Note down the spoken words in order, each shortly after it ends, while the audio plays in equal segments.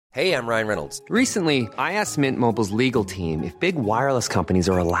Hey, I'm Ryan Reynolds. Recently, I asked Mint Mobile's legal team if big wireless companies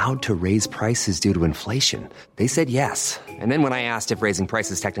are allowed to raise prices due to inflation. They said yes. And then when I asked if raising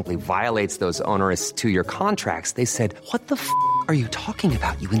prices technically violates those onerous two-year contracts, they said, "What the f*** are you talking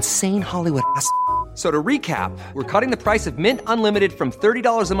about, you insane Hollywood ass?" So to recap, we're cutting the price of Mint Unlimited from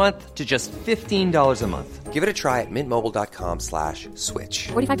 $30 a month to just $15 a month. Give it a try at mintmobile.com/switch.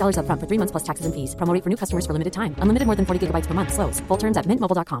 $45 up front for 3 months plus taxes and fees. Promo rate for new customers for limited time. Unlimited more than 40 gigabytes per month. Slows full terms at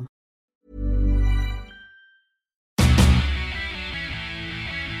mintmobile.com.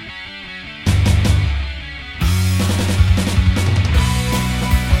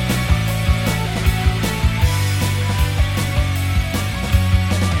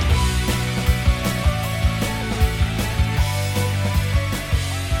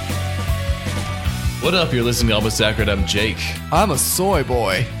 What up? You're listening to Almost Accurate. I'm Jake. I'm a soy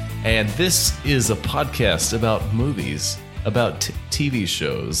boy. And this is a podcast about movies, about TV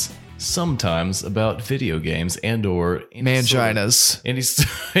shows, sometimes about video games and or manginas.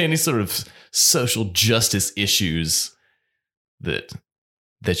 Any sort of social justice issues that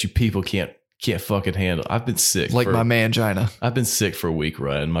you people can't fucking handle. I've been sick. Like my mangina. I've been sick for a week,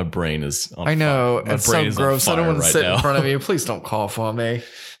 Ryan. My brain is on I know. fire. My it's brain so gross. I don't want to sit in front of you. Please don't cough on me.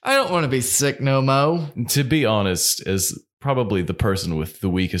 I don't want to be sick no mo. To be honest, as probably the person with the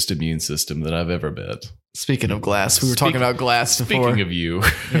weakest immune system that I've ever met. Speaking of glass, we were talking about glass before. Speaking of you.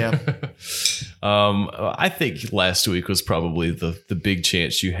 Yeah. I think last week was probably the big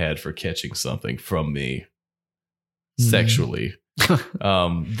chance you had for catching something from me sexually.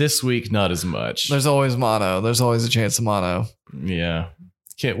 This week, not as much. There's always mono. There's always a chance of mono. Yeah.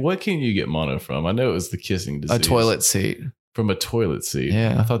 What can you get mono from? I know it was the kissing disease. A toilet seat. From a toilet seat.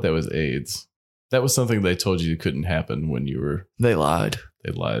 Yeah. I thought that was AIDS. That was something they told you couldn't happen when you were... They lied.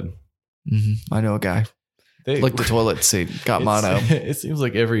 Mm-hmm. I know a guy. Licked the toilet seat. Got mono. It seems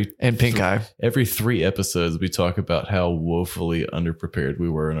like and pink eye. Every 3 episodes, we talk about how woefully underprepared we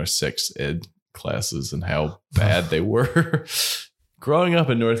were in our sex ed classes and how bad they were. Growing up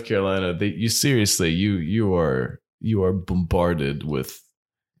in North Carolina, you are bombarded with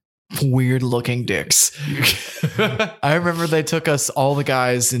weird looking dicks. I remember they took us, all the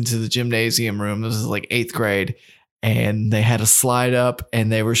guys, into the gymnasium room. This was like 8th grade. And they had a slide up and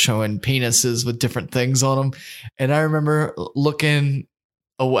they were showing penises with different things on them. And I remember looking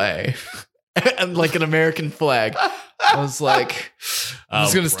away and like an American flag. I was like, I'm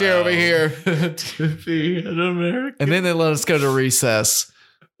just going to stare over here. To be an American. And then they let us go to recess.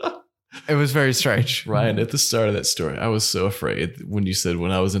 It was very strange. Ryan, at the start of that story, I was so afraid when you said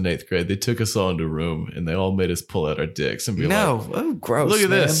when I was in 8th grade, they took us all into a room and they all made us pull out our dicks and be like, oh, gross. Look at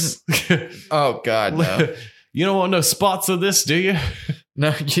this. Oh, God, no. You don't want no spots of this, do you?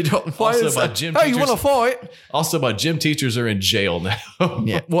 No, you don't. Why also, is my that? gym Oh, teachers, you want to fight? Also, my gym teachers are in jail now.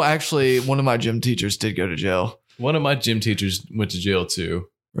 Yeah. Well, actually, one of my gym teachers did go to jail. One of my gym teachers went to jail, too.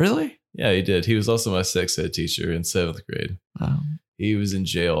 Really? Yeah, he did. He was also my sex ed teacher in 7th grade. Oh. He was in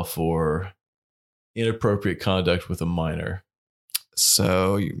jail for inappropriate conduct with a minor.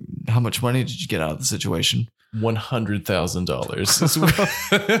 So how much money did you get out of the situation?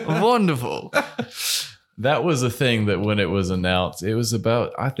 $100,000. Wonderful. That was a thing that when it was announced, it was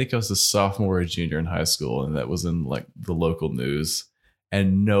about, I think I was a sophomore or junior in high school, and that was in like the local news.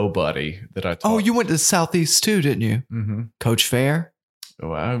 And nobody that I talked to. Oh, you went to Southeast too, didn't you? Mm-hmm. Coach Fair?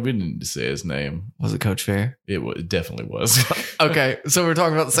 Oh, we didn't say his name. Was it Coach Fair? It definitely was. Okay, so we're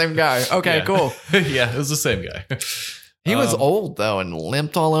talking about the same guy. Okay, yeah. Cool. Yeah, it was the same guy. He was old, though, and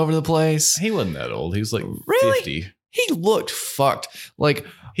limped all over the place. He wasn't that old. He was like really? 50. He looked fucked. Like,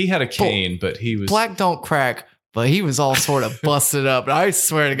 he had a cane, but he was... Black don't crack, but he was all sort of busted up. I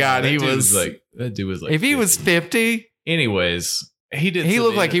swear to God, that dude was like... If 50. He was 50... Anyways... He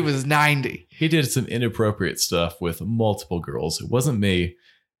looked like he was 90. He did some inappropriate stuff with multiple girls. It wasn't me.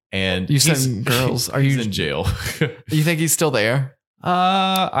 And you said girls. Are he's you in jail? You think he's still there?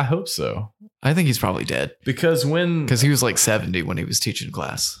 I hope so. I think he's probably dead. Because he was like 70 when he was teaching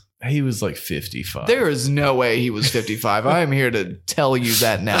class. He was like 55. There is no way he was 55. I am here to tell you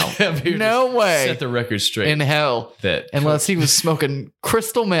that now. No way. Set the record straight. In hell. Unless he was smoking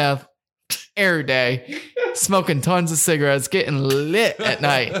crystal meth every day, smoking tons of cigarettes, getting lit at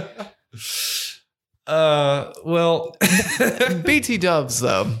night. Well, BT Dubs,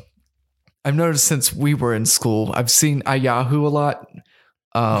 though, I've noticed since we were in school, I've seen Yahoo a lot.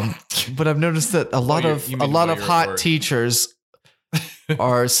 But I've noticed that a lot of hot teachers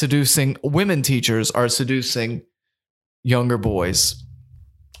are seducing, women teachers are seducing younger boys.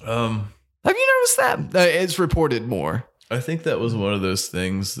 Have you noticed that? It's reported more. I think that was one of those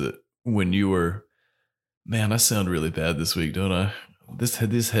things that when you were, man, I sound really bad this week, don't I?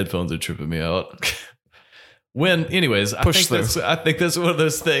 These headphones are tripping me out. Anyways, I think that's one of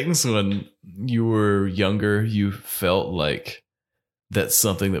those things when you were younger, you felt like that's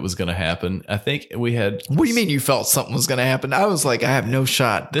something that was going to happen. I think we had. What do you mean you felt something was going to happen? I was like, I have no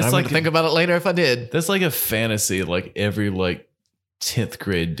shot. I'm going to think about it later if I did. That's like a fantasy, like every 10th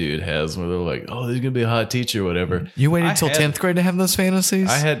grade dude has, where they're like, "Oh, there's going to be a hot teacher," or whatever. You waited until 10th grade to have those fantasies?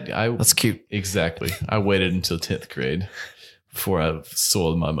 That's cute. Exactly. I waited until 10th grade before I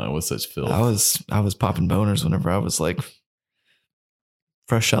soiled my mind with such filth. I was popping boners whenever I was like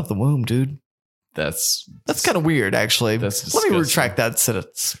fresh out the womb, dude. That's kind of weird, actually. That's Let me disgusting. retract that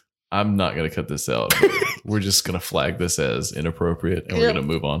sentence. I'm not going to cut this out. We're just going to flag this as inappropriate, and we're going to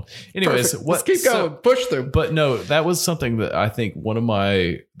move on. Anyways, Perfect. Let's keep going. Push through. But no, that was something that I think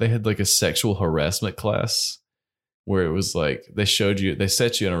they had like a sexual harassment class where it was like they set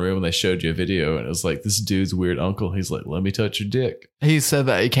you in a room and they showed you a video, and it was like this dude's weird uncle. He's like, "Let me touch your dick." He said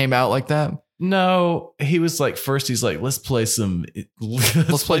that he came out like that. No, he was like, first he's like, let's play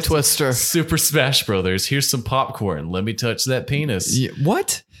Twister. Super Smash Brothers. Here's some popcorn. Let me touch that penis. Yeah,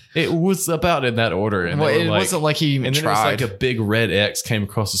 what? It was about in that order. And it wasn't like he even tried. And then it was like a big red X came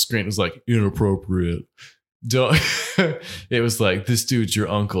across the screen. It was like, inappropriate. Don't. It was like, this dude's your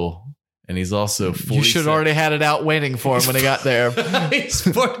uncle. And he's also 47. You should have already had it out waiting for him when he got there.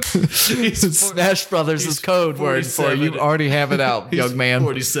 Smash Brothers is code word for you. Already have it out, young man.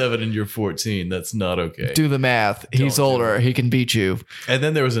 47 and you're 14. That's not okay. Do the math. He's older. He can beat you. And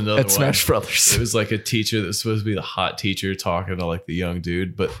then there was another one. Smash Brothers. It was like a teacher that was supposed to be the hot teacher talking to like the young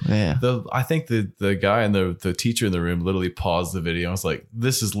dude. But yeah. I think the guy and the teacher in the room literally paused the video. I was like,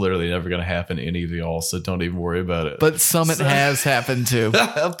 this is literally never going to happen to any of y'all, so don't even worry about it. But it has happened to.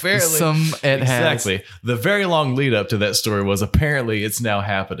 Apparently. Exactly. The very long lead up to that story was apparently it's now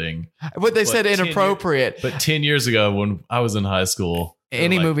happening. But they said inappropriate. But 10 years ago when I was in high school,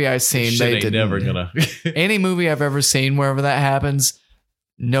 any movie I've seen, they did never gonna. Any movie I've ever seen, wherever that happens,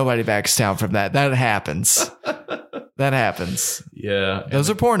 nobody backs down from that. That happens. That happens. Yeah. Those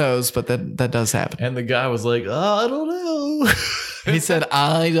are pornos, but that does happen. And the guy was like, "Oh, I don't know." He said,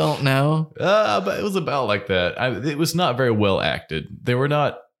 "I don't know." But it was about like that. It was not very well acted. They were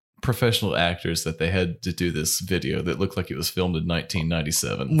not professional actors that they had to do this video that looked like it was filmed in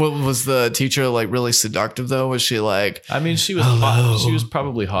 1997. What was the teacher like really seductive though? Was she like, I mean, she was hot. She was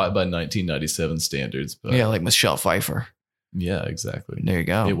probably hot by 1997 standards, but yeah, like Michelle Pfeiffer. Yeah, exactly. There you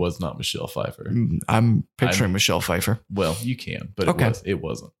go. It was not Michelle Pfeiffer. I'm picturing Michelle Pfeiffer. Well, you can, but okay. It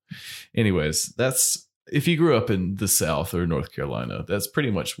wasn't. Anyways, that's if you grew up in the South or North Carolina, that's pretty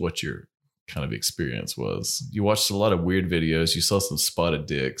much what your kind of experience was. You watched a lot of weird videos. You saw some spotted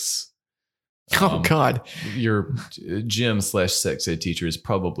dicks. Oh God! Your gym/sex ed teacher is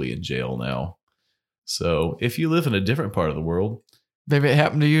probably in jail now. So if you live in a different part of the world, maybe it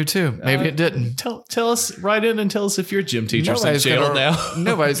happened to you too. Maybe it didn't. Tell us. Write in and tell us if your gym teacher's in jail now.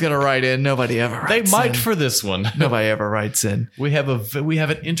 Nobody's gonna write in. Nobody ever. Writes They might in. for this one. Nobody ever writes in. We have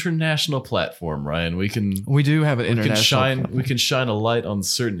an international platform, Ryan. We do have an international platform. We can shine a light on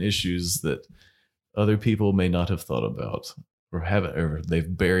certain issues that other people may not have thought about or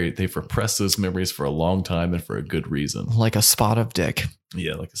they've repressed those memories for a long time and for a good reason. Like a spot of dick.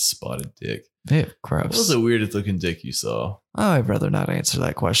 Yeah, like a spotted dick. Yeah, gross. What was the weirdest looking dick you saw? Oh, I'd rather not answer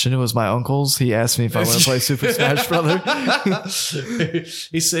that question. It was my uncle's. He asked me if I want to play Super Smash Brothers.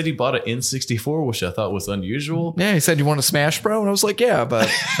 He said he bought an N64, which I thought was unusual. Yeah, he said, "You want to Smash, bro?" And I was like, "Yeah, but."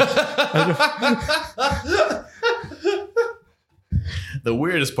 The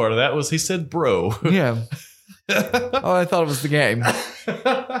weirdest part of that was he said, "Bro." Yeah. Oh, I thought it was the game.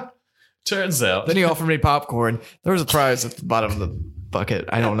 Turns out. Then he offered me popcorn. There was a prize at the bottom of the bucket.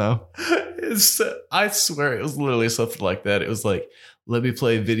 I don't know. I swear it was literally something like that. It was like, let me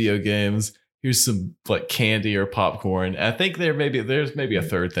play video games. Here's some like candy or popcorn. I think there's maybe a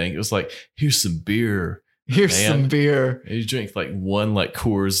third thing. It was like, here's some beer. Here's some beer. And you drink like one like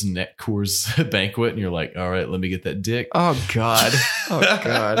Coors Banquet, and you're like, all right, let me get that dick. Oh God. Oh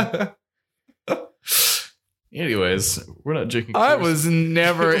God. Anyways, we're not drinking. I was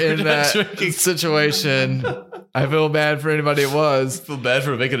never in that situation. I feel bad for anybody it was. Feel bad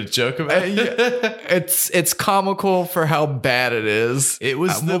for making a joke about it. It's comical for how bad it is. It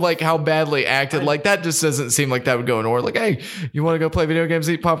was like how badly acted. Like that just doesn't seem like that would go in order. Like, hey, you want to go play video games,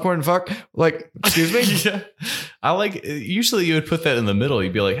 eat popcorn, and fuck? Like, excuse me. Yeah. I like. Usually, you would put that in the middle.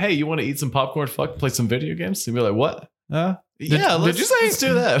 You'd be like, hey, you want to eat some popcorn, fuck, play some video games? And you'd be like, what? Did you say? Let's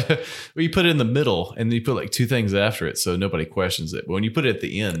do that. Well, you put it in the middle, and then you put like two things after it, so nobody questions it. But when you put it at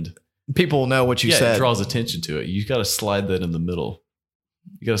the end, people know what you said. It draws attention to it. You got to slide that in the middle.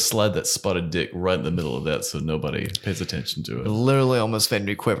 You got to slide that spotted dick right in the middle of that so nobody pays attention to It it. literally almost made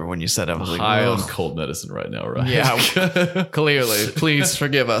me quiver when you said it. I was like, High on "Ugh." cold medicine right now, right? Yeah, clearly. Please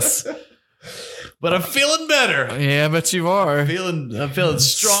forgive us. But I'm feeling better. Yeah, but you are. I'm feeling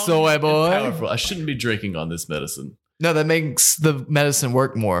strong. Soy and boy. powerful. I shouldn't be drinking on this medicine. No, that makes the medicine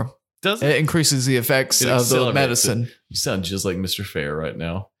work more. Does It increases the effects It of the accelerates medicine. it. You sound just like Mr. Fair right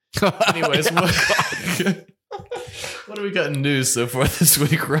now. Anyways, what do we got in news so far this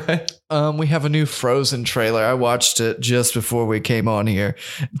week, Ryan? We have a new Frozen trailer. I watched it just before we came on here.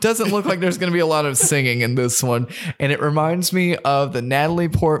 It doesn't look like there's going to be a lot of singing in this one. And it reminds me of the Natalie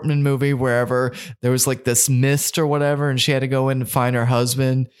Portman movie, wherever there was like this mist or whatever, and she had to go in and find her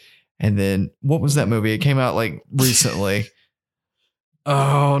husband. And then what was that movie? It came out like recently.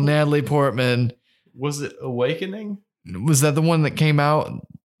 Oh, Natalie Portman. Was it Awakening? Was that the one that came out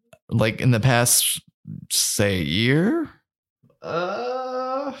like in the past, say, year?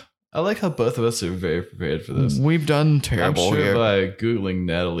 I like how both of us are very prepared for this. We've done I'm terrible sure here. by Googling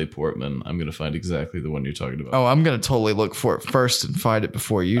Natalie Portman, I'm going to find exactly the one you're talking about. Oh, I'm going to totally look for it first and find it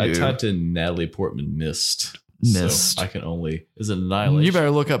before you I do. typed in Natalie Portman Mist. Mist. So I can only... Is it Annihilation? You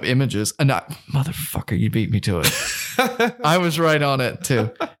better look up images. Motherfucker, you beat me to it. I was right on it too.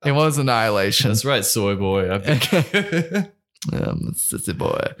 It was Annihilation. That's right, soy boy. Sissy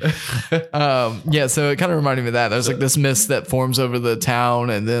boy. Yeah, so it kind of reminded me of that. There's like this mist that forms over the town,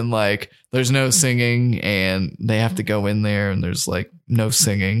 and then like there's no singing, and they have to go in there, and there's like no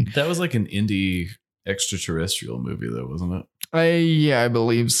singing. That was like an indie extraterrestrial movie, though, wasn't it? I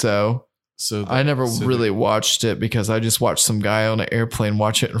believe so. So I never really watched it because I just watched some guy on an airplane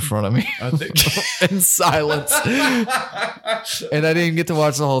watch it in front of me I think in silence. And I didn't get to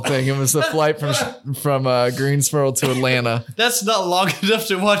watch the whole thing. It was the flight from Greensboro to Atlanta. that's not long enough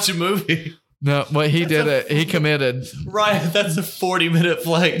to watch a movie. No, but he did it. He committed. Ryan, that's a 40-minute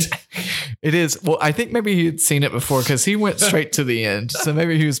flight. It is. Well, I think maybe he'd seen it before because he went straight to the end. So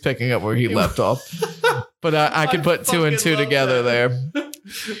maybe he was picking up where he left off. But I could put two and two fucking love together that. there.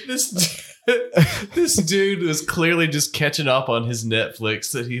 This dude was clearly just catching up on his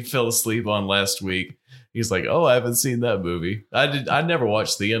Netflix that he fell asleep on last week. He's like, "Oh, I haven't seen that movie. I never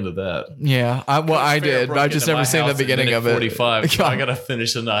watched the end of that. Yeah, I did, but I just never seen the beginning of it. 45. So I gotta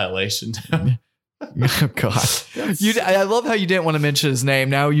finish Annihilation. Oh, God. I love how you didn't want to mention his name.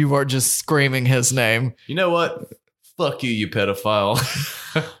 Now you are just screaming his name. You know what? Fuck you pedophile.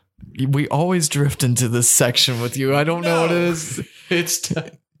 We always drift into this section with you. I don't know what it is. It's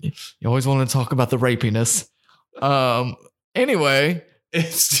You always want to talk about the rapiness. Anyway,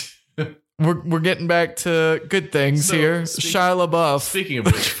 we're getting back to good things So, here. Shia LaBeouf. speaking of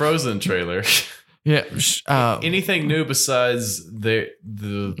which, Frozen trailer. Yeah. Anything new besides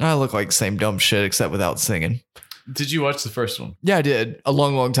the? I look like same dumb shit except without singing. Did you watch the first one? Yeah, I did a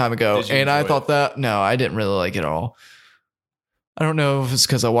long time ago. Did you And I enjoy thought that, no, I didn't really like it at all. I don't know if it's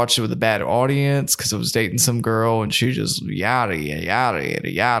because I watched it with a bad audience, because I was dating some girl and she just yada, yada,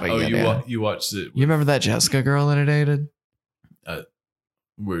 yada. Oh, you watched it. You remember that Jessica girl that I dated?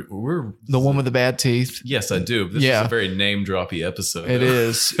 We're The one with the bad teeth? Yes, I do. This Yeah. is a very name droppy episode. It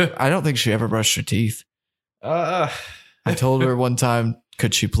is. I don't think she ever brushed her teeth. Uh, I told her one time,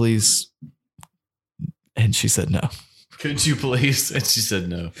 could she please? And she said no. could you please? And she said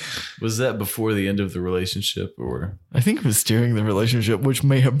no. Was that before the end of the relationship, or? I think it was during the relationship, which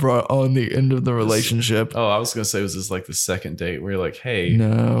may have brought on the end of the relationship. Oh, I was gonna say, was this like the second date where you're like, hey,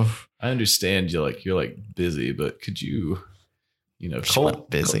 No. I understand you're like busy, but could you, She wasn't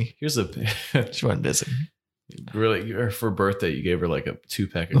busy. Here's a She wasn't busy. really for birthday you gave her like a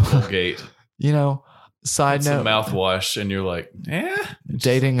 2-pack of Colgate, Side some note, mouthwash, and you're like,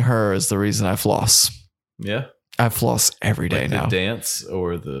 dating her is the reason I floss. yeah. I floss every day Like now. the dance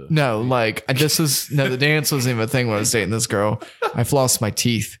or the No, like the dance wasn't even a thing when I was dating this girl. I flossed my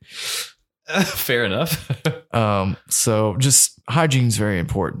teeth. fair enough. So just hygiene's very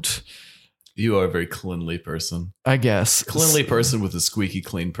important, You are a very cleanly person. I guess. Cleanly person with a squeaky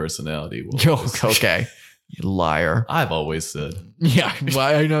clean personality. will Yo, always- okay. You liar. I've always said. Yeah,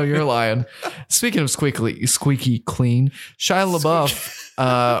 well, I know you're lying. Speaking of squeaky clean, Shia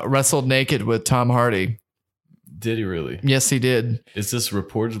LaBeouf wrestled naked with Tom Hardy. Did he really? Yes, he did. Is this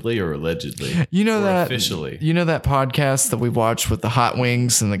reportedly or allegedly? You know Or that officially? You know that podcast that we watched with the hot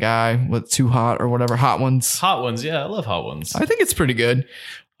wings and the guy with Too Hot or whatever, Hot Ones. Hot ones, yeah, I love hot ones. I think it's pretty good.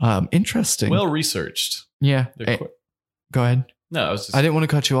 Interesting. Well researched. yeah. They're Hey, qu- go ahead. No, I was just. I didn't want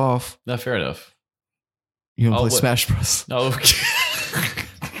to cut you off. No, fair enough. You want to I'll play let- Smash Bros? No. Okay.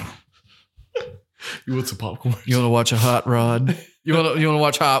 You want some popcorn? You want to watch a hot rod? You want to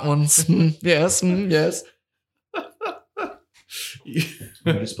watch Hot Ones? Yes. Yes.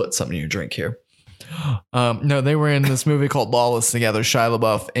 I just put something in your drink here. No, they were in this movie called Lawless together, Shia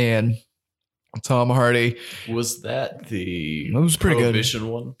LaBeouf and Tom Hardy. Was that the It was pretty good. Prohibition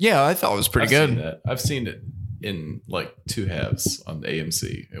one? Yeah, I thought it was pretty I've good. Seen that. I've seen it in like 2 halves on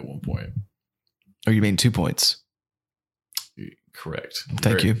AMC at one point. Oh, you mean 2 points? Correct.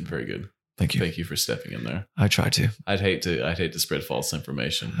 Thank you. Very good. Thank you. Thank you for stepping in there. I tried to. I'd hate to spread false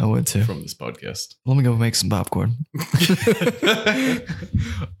information. I would too. From this podcast. Let me go make some popcorn.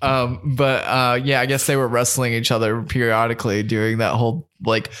 Yeah, I guess they were wrestling each other periodically during that whole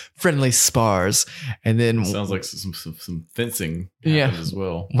like friendly spars, and then Sounds like some fencing Yeah. happened as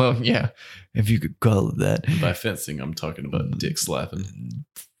well. well, yeah, if you could call it that. By fencing, I'm talking about dick slapping.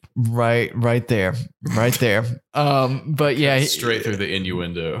 Right there. But yeah, Straight through the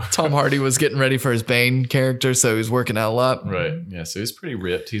innuendo. Tom Hardy was getting ready for his Bane character, so he was working out a lot. Right. Yeah. So he's pretty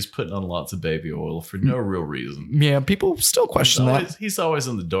ripped. He's putting on lots of baby oil for no real reason. Yeah, people still question that. He's always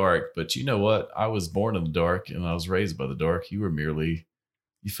in the dark, but you know what? I was born in the dark and I was raised by the dark. You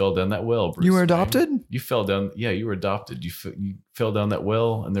fell down that well, Bruce You were Wayne. adopted? You fell down. Yeah, you were adopted. You fell down that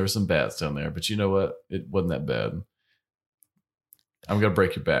well, and there were some bats down there. But you know what? It wasn't that bad. I'm gonna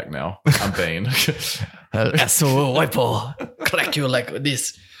break your back now. I'm Bane. So whipple, crack you like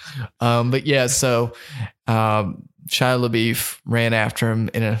this. But yeah, so Shia LaBeouf ran after him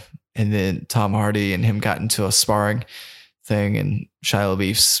and then Tom Hardy and him got into a sparring thing, and Shia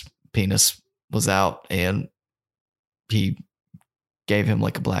LaBeouf's penis was out, and he gave him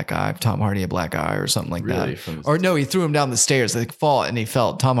like a black eye, Tom Hardy a black eye or something like Really? that. Or no, he threw him down the stairs. They fought, and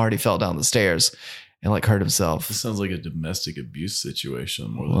Tom Hardy fell down the stairs and like hurt himself. This sounds like a domestic abuse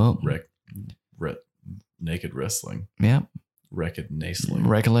situation more Well- than naked wrestling. Yeah, Wrecked nacling.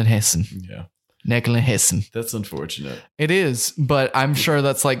 Recklen Hessen. Yeah. Necklin Hessen. That's unfortunate. It is, but I'm sure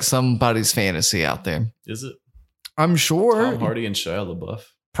that's like somebody's fantasy out there. Is it? I'm sure. Tom Hardy and Shia LaBeouf?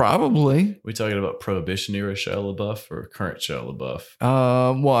 Probably. We talking about Prohibition era Shia LaBeouf or current Shia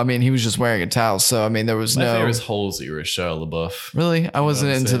LaBeouf? Well, I mean, he was just wearing a towel, so I mean, there was My no. favorite is Holes era Shia LaBeouf. Really, I wasn't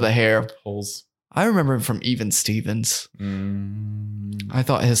what I'm into saying? the hair. Holes. I remember him from Even Stevens. I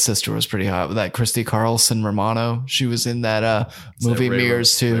thought his sister was pretty hot with that Christy Carlson Romano. She was in that Is that movie Ray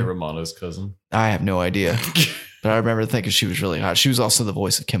Mirrors Ray too. Romano's cousin. I have no idea, but I remember thinking she was really hot. She was also the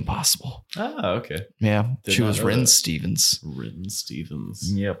voice of Kim Possible. Ah, okay. Yeah, Did she not was know Ren that. Stevens. Ren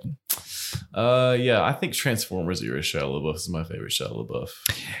Stevens. Yep. Yeah, I think Transformers era Shia LaBeouf is my favorite Shia LaBeouf.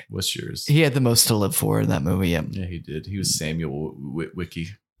 What's yours? He had the most to live for in that movie. Yeah. Yeah, he did. He was Samuel Witwicky.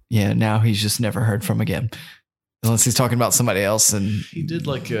 Yeah, now he's just never heard from again. Unless he's talking about somebody else and He did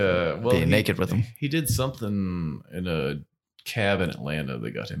like being naked with him. He did something in a cab in Atlanta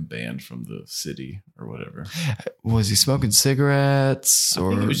that got him banned from the city or whatever. Was he smoking cigarettes I or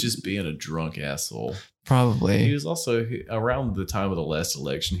think he was just being a drunk asshole. He probably? was also around the time of the last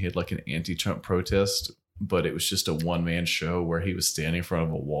election. He had like an anti-Trump protest, but it was just a one-man show where he was standing in front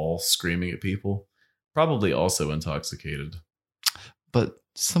of a wall screaming at people. Probably also intoxicated. But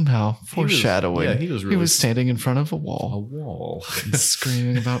somehow He was- foreshadowing. yeah, he was he really was standing in front of a A wall wall. and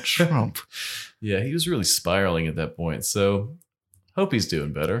screaming about Trump. Yeah, he was really spiraling at that point. So hope he's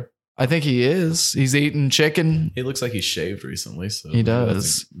doing better. I think he is. He's eating chicken, He looks like he's shaved recently. So He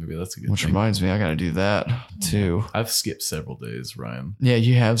does. Maybe that's a good which thing. reminds me, I got to do that too. I've skipped several days, Ryan. Yeah,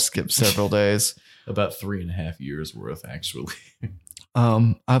 you have skipped several days. About 3.5 years worth, actually.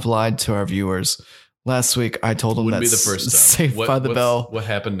 I've lied to our viewers. Last week, I told them Wouldn't that be the first time. Saved by the Bell. What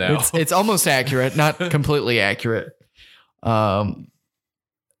happened now? It's almost accurate, not completely accurate.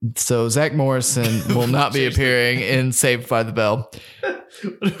 So Zach Morrison will not be Change appearing in Saved by the Bell.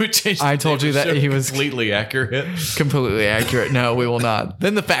 We changed I the told name you of the that show he was- completely accurate. Completely accurate. No, we will not.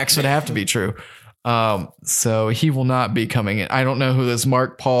 Then the facts would have to be true. So he will not be coming in. I don't know who this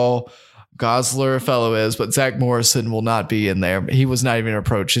Mark Paul Gosler fellow is, but Zach Morrison will not be in there. He was not even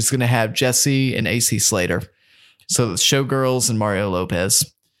approached. It's going to have Jesse and AC Slater. So the Showgirls and Mario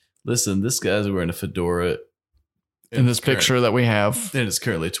Lopez Listen, this guy's wearing a fedora in this picture that we have. and it's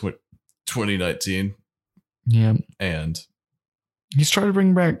currently 2019, Yeah. and He's trying to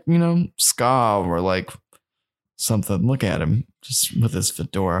bring back, ska or like something. Look at him just with his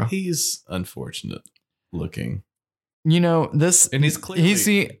fedora. he's unfortunate looking. This, And he's clearly- he's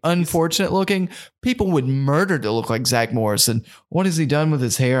the unfortunate looking. People would murder to look like Zach Morrison. What has he done with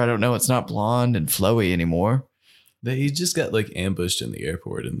his hair? I don't know. It's not blonde and flowy anymore. He just got like ambushed in the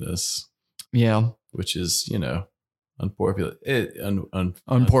airport in this, Yeah. which is, Unpopular.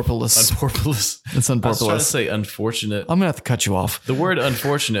 Unporpulous. Unporpulous. It's I was trying to unporpulous. say unfortunate. I'm gonna have to cut you off. The word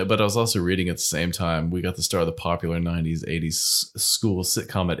unfortunate, but I was also reading at the same time. We got the star of the popular 90s, 80s school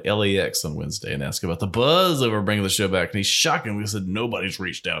sitcom at LAX on Wednesday and asked about the buzz over bringing the show back. And he shockingly said nobody's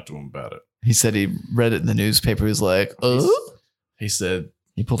reached out to him about it. He said he read it in the newspaper. He was like, He said,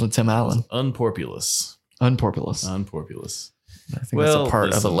 he pulled a Tim Allen. unporpulous. Unporpulous. Unporpulous. I think that's a part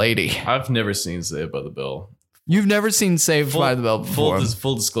of a listen, lady. I've never seen Saved by the Bell. You've never seen Saved by the Bell before.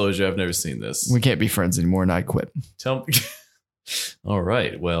 Full disclosure, I've never seen this. We can't be friends anymore, and I quit. Tell me. All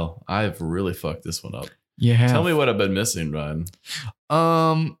right. Well, I've really fucked this one up. You have. Tell me what I've been missing, Ryan.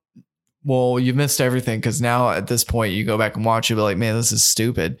 Well, you missed everything because now at this point you go back and watch it, be like, man, this is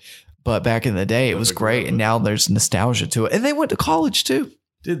stupid. But back in the day, it was great, and now there's nostalgia to it. And they went to college too.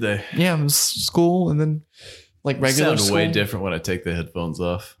 Did they? Yeah, it was school, and then like regular Sound school. way different when I take the headphones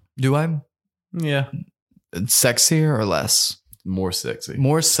off. Do I? Yeah. Sexier or less? More sexy.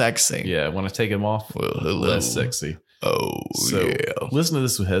 More sexy. Yeah. When I take them off, Well, hello. less sexy. Oh, So yeah. listen to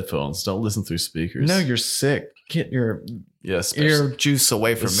this with headphones. Don't listen through speakers. No, you're sick. Get your Yeah, especially, ear juice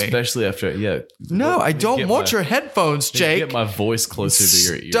away from me. especially after No, I don't get want my- your headphones, Jake. Get my voice closer to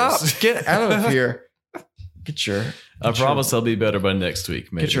your ears. Stop. Get out of here. Get your I promise I'll be better by next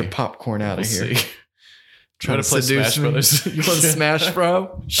week. Maybe. get your popcorn out of We'll here. see. Trying to play seduce Smash me? Brothers. You want to smash,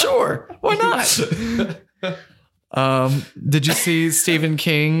 bro? Sure. Why not? Did you see Stephen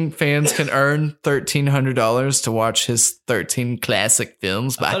King fans can earn $1,300 to watch his 13 classic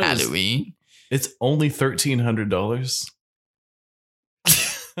films by I thought it was- Halloween? It's only $1,300.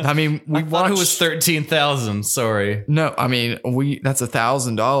 I mean, we I thought watched. it was 13,000. Sorry. No, I mean, that's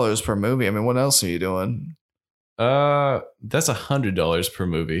 $1,000 per movie. I mean, what else are you doing? That's $100 per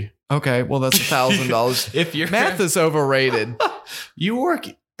movie. Okay, well, that's $1,000. If you're Math is overrated. you work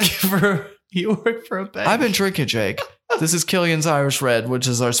for a bank. I've been drinking, Jake. This is Killian's Irish Red, which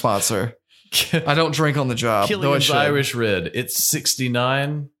is our sponsor. I don't drink on the job. though I Killian's should. Irish Red. It's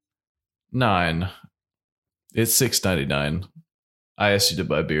 $69.9. It's $6.99. I asked you to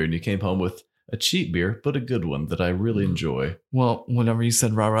buy beer, and you came home with a cheap beer, but a good one that I really enjoy. Well, whenever you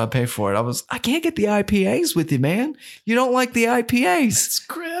said rah, pay for it, I can't get the IPAs with you, man. You don't like the IPAs.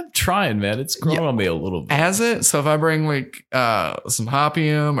 I'm trying, man. It's growing on me a little bit. Has it? So if I bring like some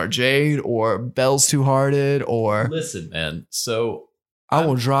Hopium or Jade or Bell's Two Hearted or Listen, man. So I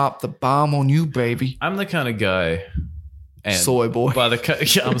will drop the bomb on you, baby. I'm the kind of guy. And Soy boy. By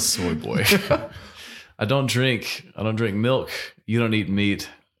the yeah, I'm a soy boy. I don't drink milk. You don't eat meat.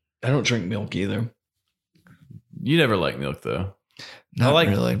 I don't drink milk either. You never like milk though. Not like-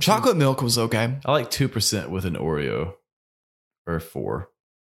 really. Chocolate milk was okay. I like 2% with an Oreo or 4.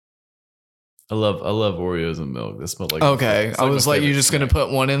 I love Oreos and milk. They smell like Okay, it's I was my like, you favorite just gonna snack.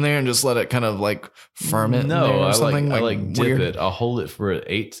 put one in there and just let it kind of like ferment. in there No, or I something like dip weird. it. I'll hold it for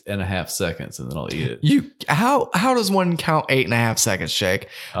 8.5 seconds and then I'll eat it. You how does one count 8.5 seconds, Jake?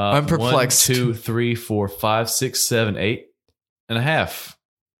 I'm perplexed. 1, 2, 3, 4, 5, 6, 7, 8.5.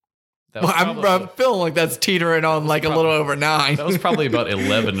 That was Well, I'm feeling like that's teetering on like a little over 9. That was probably about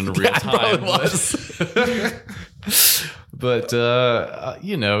 11 in real Yeah, it time. probably was. But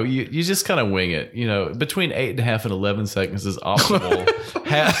you know, you just kind of wing it. You know, between 8.5 and 11 seconds is optimal.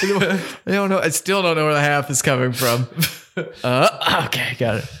 I don't know. I still don't know where the half is coming from. Okay,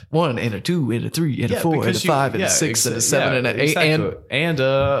 got it. 1 and a 2 and a 3 and a 4 and a 5 and a 6 and a 7 and an 8 and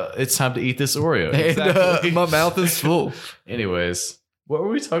it's time to eat this Oreo. and Exactly. my mouth is full. Anyways, what were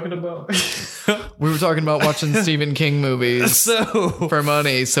we talking about? We were talking about watching Stephen King movies So for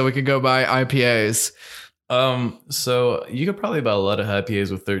money so we could go buy IPAs. So you could probably buy a lot of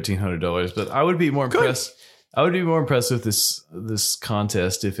IPAs with $1,300, but I would be more impressed. I would be more impressed with this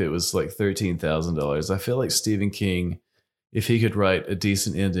contest if it was like $13,000. I feel like Stephen King, if he could write a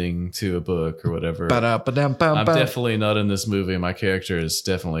decent ending to a book or whatever. I'm definitely not in this movie. My character is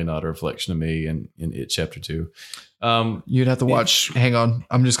definitely not a reflection of me in It Chapter 2. You'd have to watch. Hang on.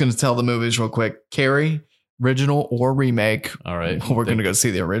 I'm just going to tell the movies real quick. Carrie, original or remake. All right. We're going to go see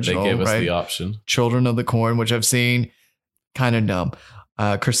the original. They gave us right? the option. Children of the Corn, which I've seen. Kind of dumb.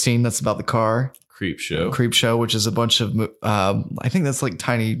 Christine, that's about the car. Creep Show. Creep Show, which is a bunch of, I think that's like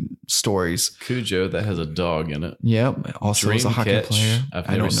tiny stories. Cujo, that has a dog in it. Yep. Also is a hockey Dreamcatch. player. I've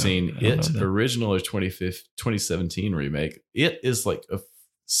I never don't know. seen I don't It, know that. original or 2017 remake. It is like a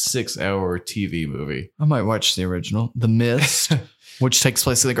 6-hour TV movie. I might watch the original. The Mist, which takes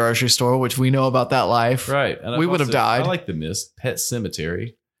place at the grocery store, which we know about that life. Right. And We would have died. I like The Mist. Pet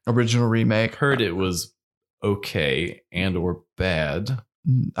Cemetery. Original remake. Heard it was okay and or bad.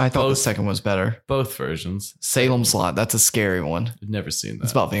 I thought the Both. second was better. Both versions. Salem's Lot. That's a scary one. I've never seen that.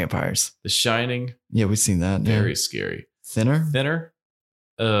 It's about vampires. The Shining. Yeah, we've seen that. Yeah. Very scary. Thinner. Thinner.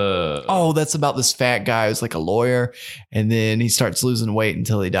 Oh, that's about this fat guy who's like a lawyer, and then he starts losing weight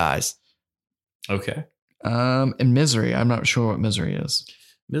until he dies. Okay. And Misery. I'm not sure what Misery is.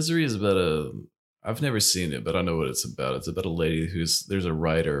 Misery is about I've never seen it, but I know what it's about. It's about a lady there's a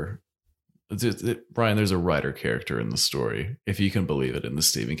writer. Brian, there's a writer character in the story, if you can believe it, in the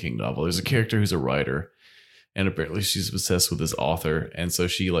Stephen King novel. There's a character who's a writer, and apparently she's obsessed with this author, and so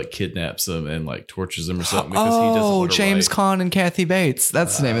she like kidnaps him and like tortures him or something because he doesn't want to James write. Caan and Kathy Bates.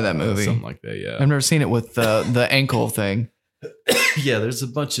 That's the name of that movie. Something like that, yeah. I've never seen it with the ankle thing. Yeah, there's a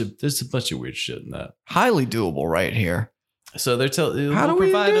bunch of weird shit in that. Highly doable right here. So How do we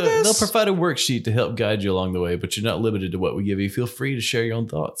do this? they'll provide a worksheet to help guide you along the way, but you're not limited to what we give you. Feel free to share your own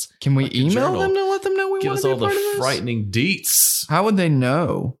thoughts. Can we Like a email journal. them to let them know we Give want us to be all a the part of this? frightening deets. How would they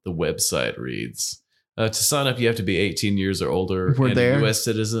know? The website reads. To sign up, you have to be 18 years or older, We're and there. a U.S.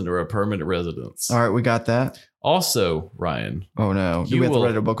 citizen or a permanent resident. All right, we got that. Also, Ryan, Oh no, do You we have to will-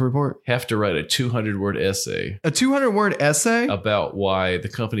 write a book report? have to write a 200-word essay A 200-word essay? about why the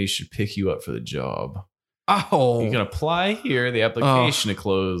company should pick you up for the job. Oh, You can apply here. The application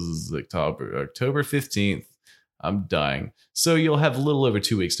closes October 15th. I'm dying. So you'll have a little over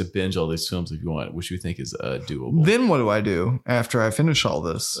 2 weeks to binge all these films if you want, which we think is doable. then what do I do after I finish all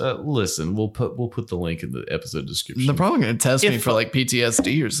this? Listen, we'll put the link in the episode description. They're probably going to test me If- for like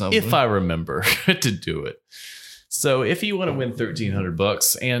PTSD or something. if I remember to do it. So if you want to win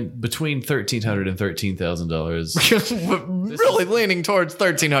 $1,300 and between $1,300 and $13,000 really leaning towards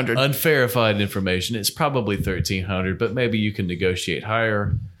 1,300. unverified information, it's probably $1,300, but maybe you can negotiate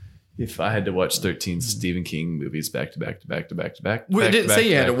higher. If I had to watch 13 Stephen King movies back to back to back to back to back, Well, it back didn't to say back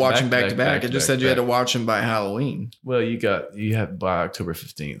you had to to watch them back to back. It just said you had to back. watch them by Halloween. Well, you have by October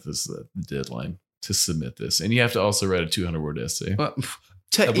 15th is the deadline to submit this, and you have to also write a 200-word essay. Well,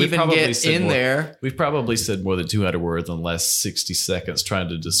 to We even probably get said in more. there. We've probably said more than 200 words in the last 60 seconds trying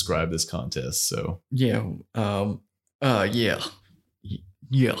to describe this contest. So Yeah. Yeah.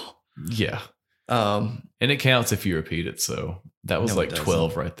 Yeah. yeah, Um, and it counts if you repeat it. So that was No, it like doesn't.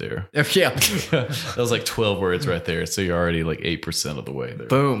 12 right there. yeah. That was like 12 words right there. So you're already like 8% of the way there.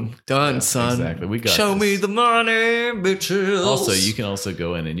 Boom. Done, Yeah, son. exactly. We got Show this. me the money, bitches. Also, you can also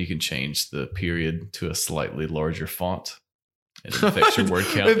go in and you can change the period to a slightly larger font. And it affects your word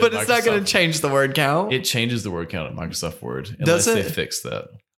count. But in it's not going Microsoft. to change the word count. It changes the word count in Microsoft Word. Does Unless they it? fix that.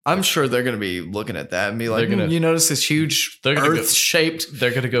 I'm sure they're going to be looking at that and be like, They're gonna- you notice this huge they're gonna go- Earth-shaped They're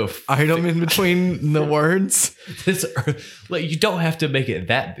going to go. item in between the words? This like you don't have to make it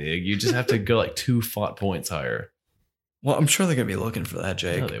that big. You just have to go like 2 font points higher. Well, I'm sure they're going to be looking for that,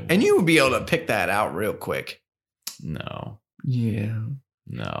 Jake. No, they won't. And you would be able to pick that out real quick. No, Yeah.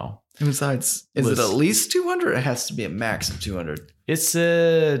 no. And besides, is it Listen. at least 200? It has to be a max of 200. It's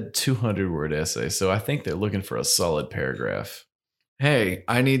a 200-word essay, so I think they're looking for a solid paragraph. Hey,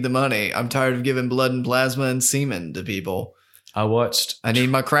 I need the money. I'm tired of giving blood and plasma and semen to people. I watched. I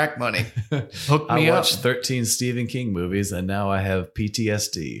need my crack money. Hook I me up. watched 13 Stephen King movies, and now I have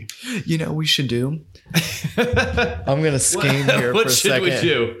PTSD. You know, we should do. I'm going to scheme here what for a should second. we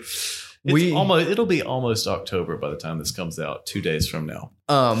do? We- It'll be almost October by the time this comes out. 2 days from now.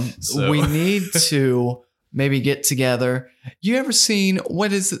 So- We need to maybe get together. You ever seen,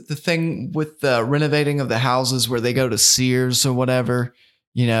 what is it, the thing with the renovating of the houses where they go to Sears or whatever?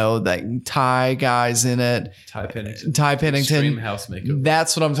 You know, that Thai guy's in it. Ty Pennington. Ty Pennington. Extreme house makeover.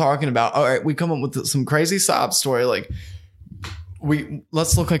 That's what I'm talking about. All right, we come up with some crazy sob story like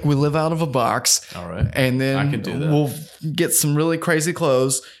let's look like we live out of a box, All right. and then I can do that. we'll get some really crazy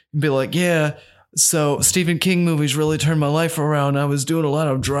clothes and be like, yeah, so Stephen King movies really turned my life around. I was doing a lot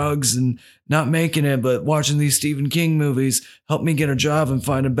of drugs and not making it, but watching these Stephen King movies helped me get a job and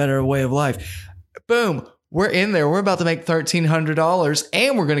find a better way of life. Boom. We're in there. We're about to make $1,300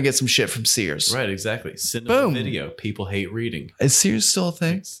 and we're going to get some shit from Sears. Right, exactly. Cinema Boom. video. People hate reading. Is Sears still a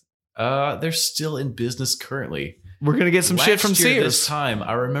thing? They're still in business currently. We're going to get some shit from Last year, This Sears. time,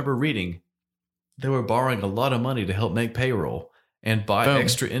 I remember reading they were borrowing a lot of money to help make payroll and buy Boom.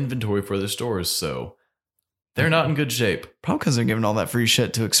 extra inventory for their stores. So they're not in good shape. Probably because they're giving all that free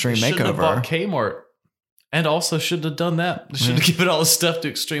shit to Extreme They shouldn't have bought Makeover. Kmart. And also shouldn't have done that. They should have given all the stuff to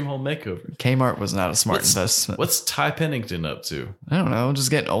Extreme Home Makeover. Kmart was not a smart What's- investment. What's Ty Pennington up to? I don't know.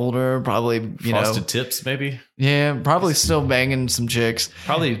 Just getting older. Probably, Frosted Tips, maybe? Yeah, probably still banging some chicks.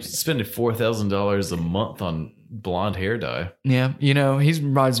 Probably spending $4,000 a month on blonde hair dye. Yeah, he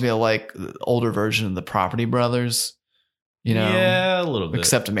reminds me of like the older version of the Property Brothers. Yeah, a little bit.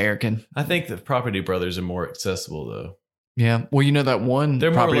 except American. I think the Property Brothers are more accessible, though. Yeah. Well, you know that one They're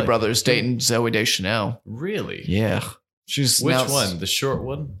more Property like- Brothers dating Zoe Deschanel. Really? Yeah. She's Which now- one? The short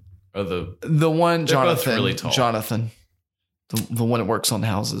one or the The one, They're both Jonathan. really tall. Jonathan. The one that works on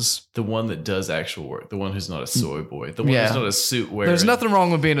houses. one that does actual work? The one who's not a soy boy. The one Yeah. who's not a suit wearing. There's nothing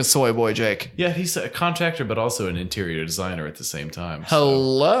wrong with being a soy boy, Jake. Yeah, he's a contractor, but also an interior designer at the same time.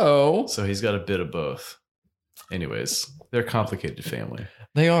 Hello. So he's got a bit of both. Anyways, they're a complicated family.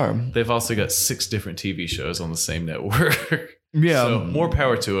 They are. They've also got 6 different TV shows on the same network. Yeah. So more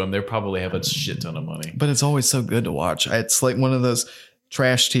power to them. They probably have a shit ton of money. But it's always so good to watch. It's like one of those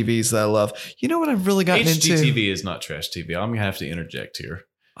trash TVs that I love. You know what I've really gotten into? HGTV is not trash TV. I'm going to have to interject here.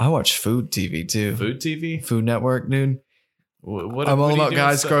 I watch food TV too. Food TV? Food Network, dude. What, I'm all what do you about do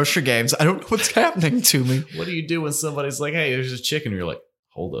guys' when grocery games. I don't know what's happening to me. What do you do when somebody's like, hey, there's a chicken? And you're like,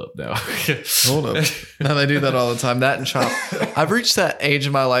 hold up now. Hold up. Now they do that all the time. That and Chop. I've reached that age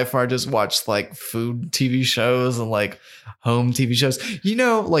in my life where I just watch like food TV shows and like home TV shows. You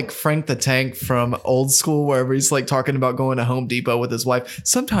know, like Frank the Tank from Old School, wherever he's like talking about going to Home Depot with his wife.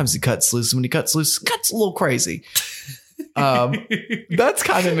 Sometimes he cuts loose. When he cuts loose, cuts a little crazy. That's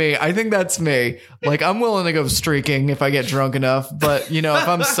kind of me. I think that's me. Like I'm willing to go streaking if I get drunk enough, but you know, if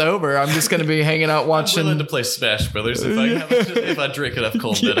I'm sober, I'm just going to be hanging out I'm watching. willing to play Smash Brothers if I drink enough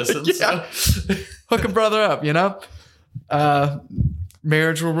cold medicine. Yeah. So. Hook a brother up, you know?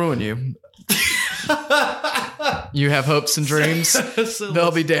 Marriage will ruin you. You have hopes and dreams, So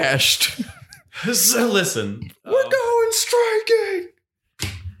they'll be dashed. So listen. We're going striking.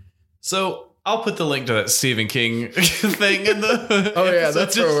 So I'll put the link to that Stephen King thing in the Oh, yeah, episode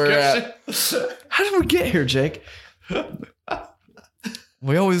that's where we're description. How did we get here, Jake?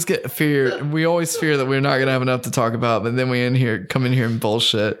 We always fear that we're not gonna have enough to talk about, but then we come in here and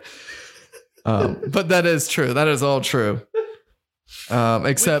bullshit. But that is true. That is all true.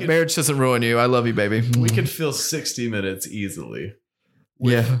 Except marriage doesn't ruin you. I love you, baby. We could fill 60 minutes easily.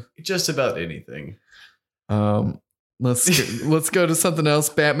 Yeah. Just about anything. Let's go to something else.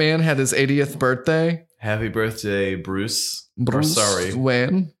 Batman had his 80th birthday. Happy birthday, Bruce. Bruce Or sorry.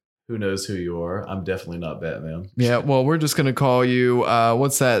 Wayne. Who knows who you are? I'm definitely not Batman. Yeah, well, we're just gonna call you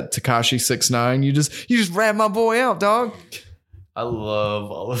what's that, Tekashi 6ix9ine? You just rat my boy out, dog. I love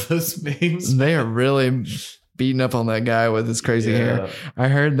all of those memes. They are really beating up on that guy with his crazy hair. I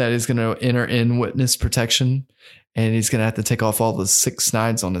heard that he's gonna enter in witness protection and he's gonna have to take off all the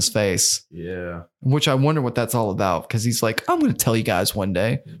 6ix9ines on his face. Yeah. Which I wonder what that's all about, because he's like, I'm gonna tell you guys one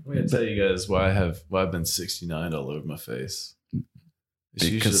day. I'm gonna tell you guys why I've been 69 all over my face. It's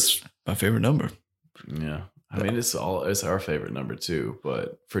Because my favorite number. yeah. I mean, it's our favorite number too,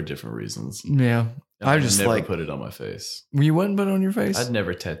 but for different reasons. Yeah. And I I'd just never like put it on my face. you wouldn't put it on your face? I'd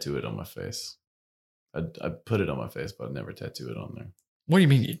never tattoo it on my face. I'd put it on my face, but I'd never tattoo it on there. What do you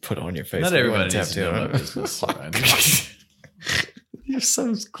mean you'd put it on your face? Not You everybody wouldn't needs to know tattoo my it? business. Ryan. You're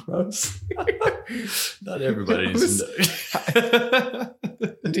so gross. Not everybody needs to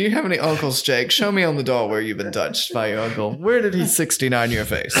know. Do you have any uncles, Jake? Show me on the doll where you've been touched by your uncle. Where did he 69 your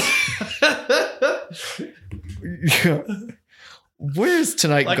face? Yeah. Where's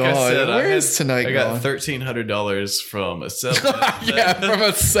tonight Like gone? I said, Where's tonight I gone? got $1,300 from a settlement. Yeah, from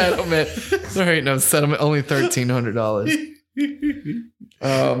a settlement. There ain't no settlement. Only $1,300.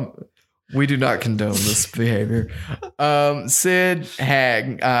 We do not condone this behavior. Sid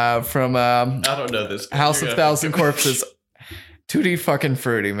Haig from I don't know this. House of You're gonna have Thousand to- Corpses. Tutti fucking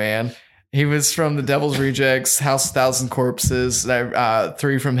fruity, man. He was from The Devil's Rejects, House of Thousand Corpses,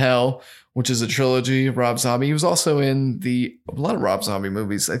 3 from Hell, which is a trilogy of Rob Zombie. He was also in a lot of Rob Zombie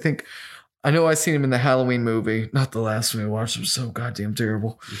movies. I know I seen him in the Halloween movie. Not the last one we watched. It was so goddamn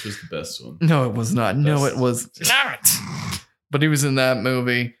terrible. Which was the best one. No, it was not. No, Best. it was not. But he was in that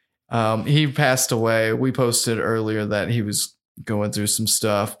movie. He passed away. We posted earlier that he was going through some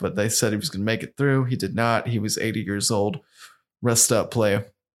stuff, but they said he was going to make it through. He did not. He was 80 years old. Rest up, player.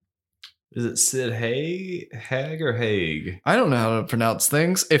 Is it Sid Haig or Haig? I don't know how to pronounce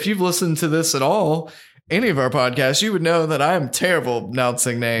things. If you've listened to this at all, any of our podcasts, you would know that I am terrible at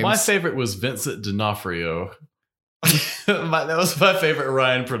pronouncing names. My favorite was Vincent D'Onofrio. That was my favorite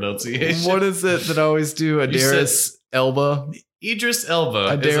Ryan pronunciation. What is it that I always do? Adaris Elba. Idris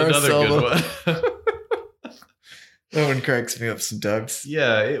Elba is Adaris another Elba. good one. That one cracks me up some dugs.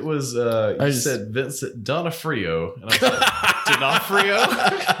 Yeah, it was. You said Vincent D'Onofrio, and I was like, D'Onofrio.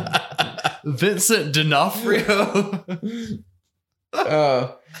 Vincent D'Onofrio.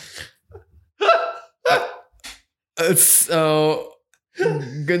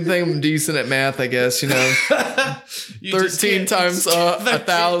 Good thing I'm decent at math, I guess. 13 times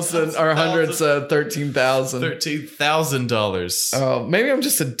 1,000 or 100, so 13,000. $13,000. Oh, maybe I'm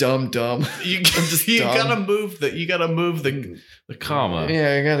just a dumb. You dumb. gotta move the comma.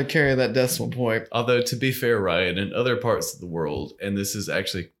 Yeah, I gotta carry that decimal point. Although, to be fair, Ryan, in other parts of the world, and this is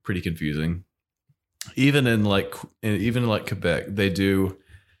actually pretty confusing, even in Quebec, they do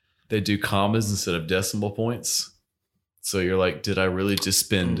commas instead of decimal points. So you're like, did I really just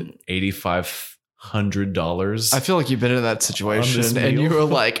spend $8,500? I feel like you've been in that situation, and you meal? were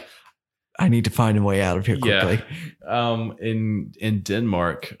like, I need to find a way out of here quickly. Yeah. In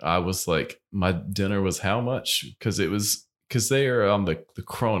Denmark, I was like, my dinner was how much? Because they are on the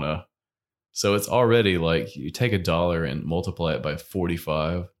krona. So it's already like you take $1 and multiply it by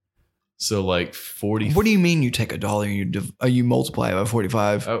 45. So like 40. What do you mean you take $1 and you multiply it by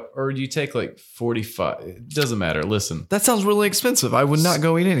 45? Or you take like 45. It doesn't matter. Listen. That sounds really expensive. I would not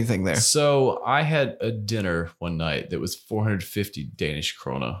go eat anything there. So I had a dinner one night that was 450 Danish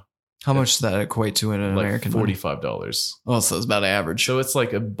krona. How much does that equate to in an Like American money? $45. Oh, so it's about average. So it's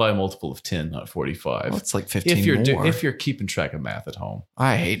like by a multiple of 10, not 45. Well, it's like 15 more. If you're keeping track of math at home.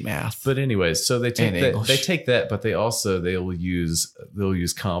 I hate math. But anyways, so they take And that. English. They take that, but they'll use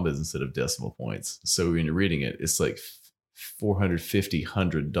commas instead of decimal points. So when you're reading it, it's like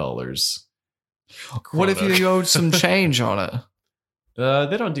 $450. What if you owed some change on it?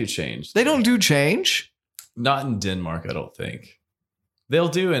 They don't do change. They don't do change? Not in Denmark, I don't think. They'll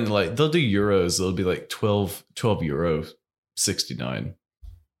do euros. It'll be like 12 euro 69.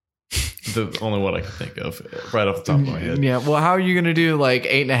 The only one I can think of right off the top of my head. Yeah. Well, how are you going to do like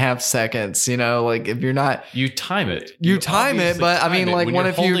 8.5 seconds? Like if you're not, You time it. you time it, obviously but I time mean, it. like, When what you're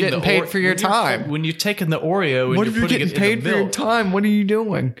if you're holding getting the paid for your time? When you're taking the Oreo and What if you're putting getting it in paid the for your milk, time? What are you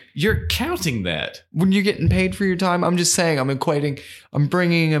doing? You're counting that. When you're getting paid for your time, I'm just saying, I'm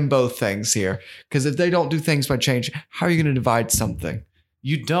bringing in both things here. Because if they don't do things by change, how are you going to divide something?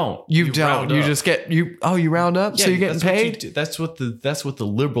 You don't. You don't. round You up. just get you round up, so you're getting that's what you paid. do. That's what the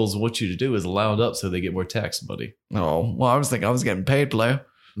liberals want you to do is round up so they get more tax money. Oh, well, I was thinking I was getting paid, player.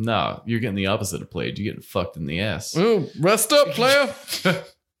 No, you're getting the opposite of played. You're getting fucked in the ass. Oh, rest up, player.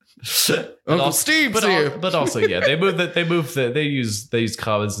 Uncle Steve's here. But also, yeah, they use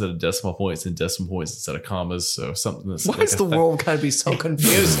commas instead of decimal points and decimal points instead of commas. So something that's Why is the world gotta be so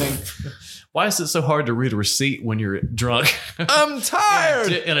confusing? Why is it so hard to read a receipt when you're drunk? I'm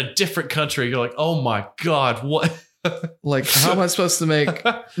tired. In a different country, you're like, oh my god, what? Like, how am I supposed to make?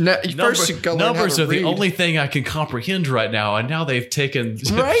 First, you gotta learn how numbers to are the read. only thing I can comprehend right now, and now they've taken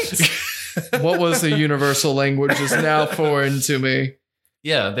Right? What was the universal language is now foreign to me.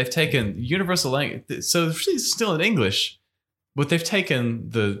 Yeah, they've taken universal language. So it's still in English, but they've taken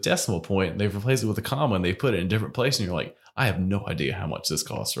the decimal point and they've replaced it with a comma and they put it in a different place. And you're like, I have no idea how much this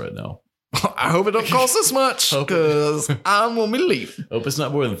costs right now. I hope it don't cost this much because I'm gonna be leaving. Hope it's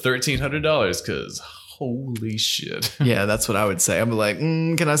not more than $1,300 because holy shit. Yeah, that's what I would say. I'm like,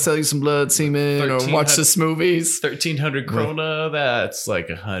 can I sell you some blood, semen, or watch this movies? 1,300 krona, that's like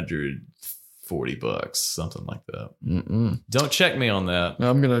 $140, something like that. Don't check me on that.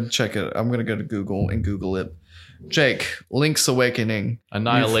 I'm gonna check it. I'm gonna go to Google and Google it. Jake, Link's Awakening.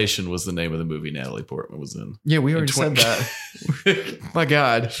 Annihilation was the name of the movie Natalie Portman was in. Yeah, we already said that. My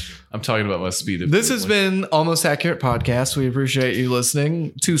God. I'm talking about my speed of This has been Almost Accurate Podcast. We appreciate you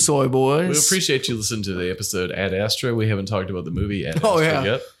listening. Two soy boys. We appreciate you listening to the episode Ad Astra. We haven't talked about the movie Ad Oh, Astra yeah.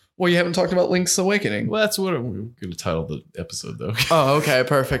 yet. Well, you haven't talked about Link's Awakening. Well, that's what we're going to title the episode, though. Oh, okay,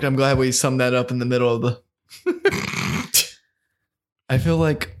 perfect. I'm glad we summed that up in the middle of the. I feel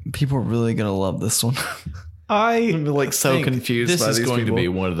like people are really gonna love this one. I'm like so think confused. This by is these going people. to be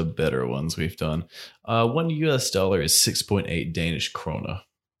one of the better ones we've done. $1 US is 6.8 Danish krona.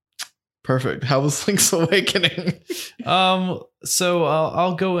 Perfect. How was Link's Awakening? So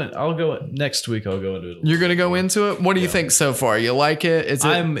I'll go in next week. I'll go into it. You're gonna go into it. What do you think so far? You like it? Is it?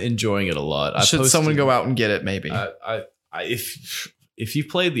 I'm enjoying it a lot. Should someone go out and get it? Maybe. If you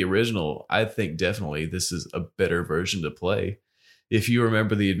played the original, I think definitely this is a better version to play. If you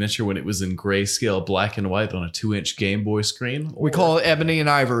remember the adventure when it was in grayscale, black and white on a 2-inch Game Boy screen, We call it Ebony and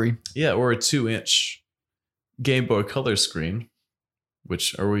Ivory. yeah, or a 2-inch Game Boy Color screen.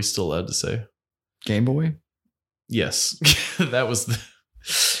 Which are we still allowed to say? Game Boy? Yes, that was the.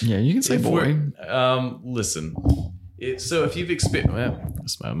 Yeah, you can say If boy. Listen. So if you've experienced,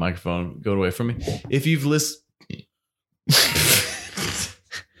 that's my microphone going away from me. If you've listened.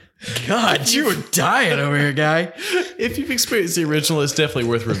 God, you were dying over here, guy. If you've experienced the original, it's definitely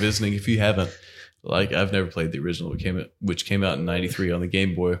worth revisiting. If you haven't, like I've never played the original, which came out in '93 on the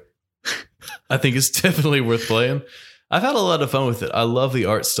Game Boy. I think it's definitely worth playing. I've had a lot of fun with it. I love the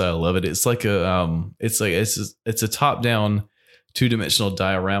art style of it. It's like it's a top down 2-dimensional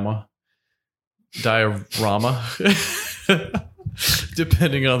diorama.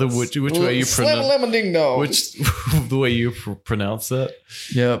 Depending on which way you pronounce the way you pronounce that.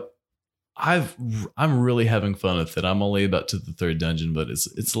 Yep. I'm really having fun with it. I'm only about to the 3rd dungeon, but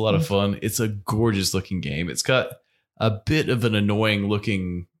it's a lot of fun. It's a gorgeous looking game. It's got a bit of an annoying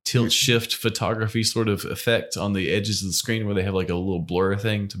looking tilt shift photography sort of effect on the edges of the screen where they have like a little blur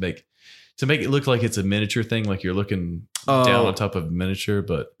thing to make it look like it's a miniature thing, like you're looking down on top of a miniature.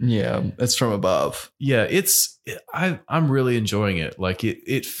 But yeah, it's from above. Yeah, I'm really enjoying it. Like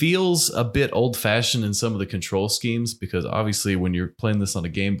it feels a bit old fashioned in some of the control schemes, because obviously when you're playing this on a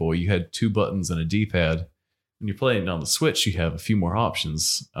Game Boy, you had 2 buttons and a D-pad. When you're playing it on the Switch, you have a few more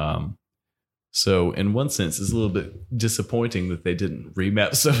options. So in one sense, it's a little bit disappointing that they didn't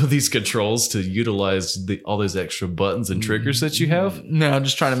remap some of these controls to utilize all those extra buttons and triggers that you have. No, I'm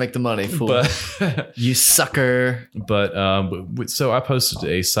just trying to make the money, fool. But you sucker. But so I posted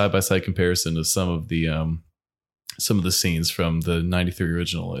a side-by-side comparison of some of the scenes from the 93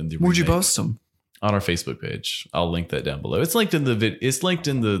 original and the Where'd you remake post them? on our Facebook page. I'll link that down below. It's linked in the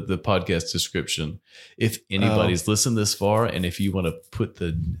the podcast description. If anybody's listened this far, and if you want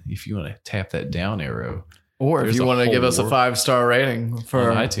to tap that down arrow, or if you want to give us a whole 5-star rating for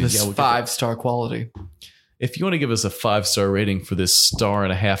on iTunes, this we'll get that. 5-star quality. If you want to give us a 5-star rating for this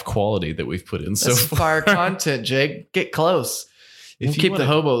 1.5-star quality that we've put in so That's far, fire content, Jake. Get close. We'll keep the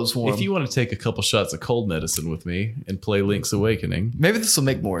hobos warm. If you want to take a couple shots of cold medicine with me and play Link's Awakening, maybe this will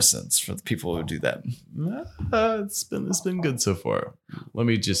make more sense for the people who do that. It's been good so far. Let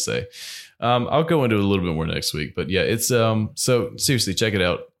me just say, I'll go into it a little bit more next week. But yeah, it's so seriously, check it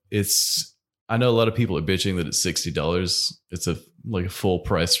out. I know a lot of people are bitching that it's $60. It's a full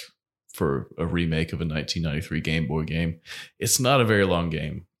price for a remake of a 1993 Game Boy game. It's not a very long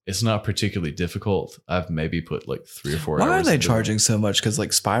game. It's not particularly difficult. I've maybe put like 3 or 4 hours. Why are they charging so much? Because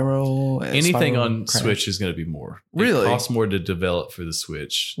like Spyro, anything on Switch is going to be more. Really? It costs more to develop for the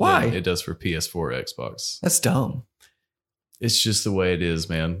Switch Why? than it does for PS4 or Xbox. That's dumb. It's just the way it is,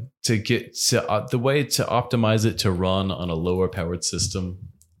 man. To get to the way to optimize it to run on a lower powered system,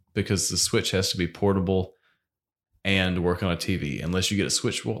 because the Switch has to be portable and work on a TV, unless you get a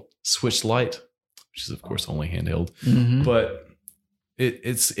Switch Lite, which is of course only handheld. Mm-hmm. But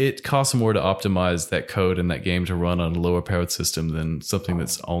it costs more to optimize that code and that game to run on a lower powered system than something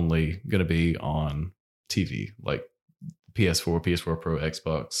that's only going to be on TV, like PS4, PS4 Pro,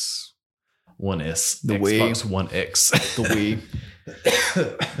 Xbox One S, the Xbox Wii. One X, The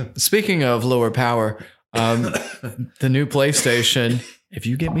Wii. Speaking of lower power, the new PlayStation. If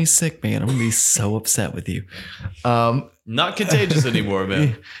you get me sick, man, I'm gonna be so upset with you. Not contagious anymore,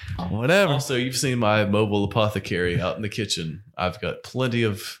 man. Whatever. Also, you've seen my mobile apothecary out in the kitchen. I've got plenty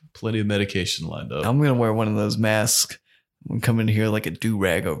of medication lined up. I'm gonna wear one of those masks. I'm coming here like a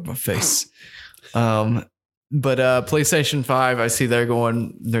do-rag over my face. But PlayStation 5, I see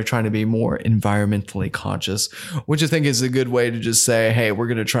they're trying to be more environmentally conscious, which I think is a good way to just say, hey, we're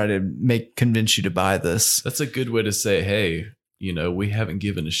gonna try to convince you to buy this. That's a good way to say, hey, we haven't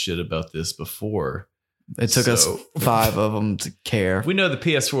given a shit about this before. It took us 5 of them to care. We know the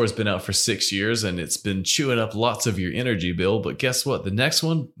PS4 has been out for 6 years and it's been chewing up lots of your energy bill, but guess what? The next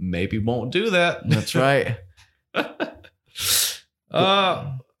one maybe won't do that. That's right.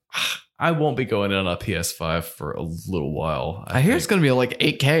 I won't be going in on a PS5 for a little while. I hear it's going to be like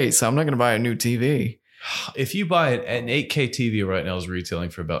 8K, so I'm not going to buy a new TV. If you buy an 8K TV right now, is retailing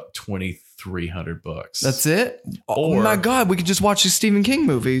for about $2,300. That's it? Oh Or- my God, we could just watch these Stephen King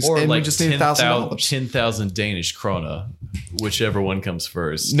movies Or and like we just need $1,000. 10,000 Danish krona, whichever one comes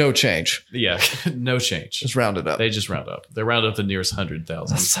first. No change. Yeah, no change. Just round it up. They just round up. They round up the nearest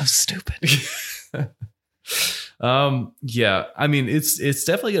 100,000. That's so stupid. Yeah, I mean it's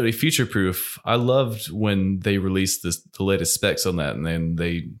definitely going to be future proof. I loved when they released the latest specs on that, and then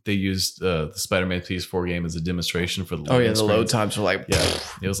they used the Spider-Man PS4 game as a demonstration for the Oh yeah, loading the load screens. times were like, Yeah,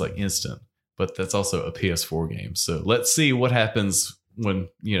 it was like instant, but that's also a PS4 game. So let's see what happens when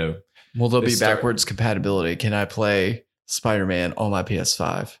well, there'll They be start- backwards compatibility. Can I play Spider-Man on my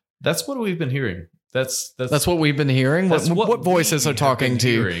PS5? That's what we've been hearing. That's That's what we've been hearing. That's What voices we are have talking been to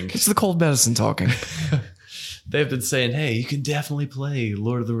you? hearing. It's the cold medicine talking. They've been saying, hey, you can definitely play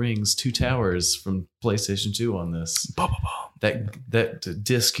Lord of the Rings 2 Towers from PlayStation 2 on this. That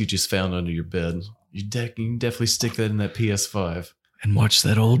disc you just found under your bed, you can definitely stick that in that PS5. And watch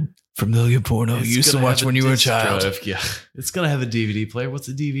that old familiar porno It's you used to gonna watch have when you were a disc child. drive. Yeah, it's going to have a DVD player. What's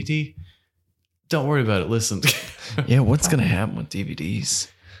a DVD? Don't worry about it. Listen. Yeah, what's going to happen with DVDs?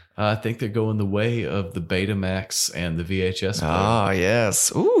 I think they're going the way of the Betamax and the VHS player. Ah,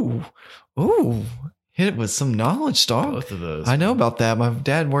 yes. Ooh. Hit it with some knowledge, dog. Both of those. I know about that. My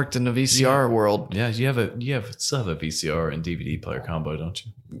dad worked in the VCR world. Yeah, you still have a VCR and DVD player combo, don't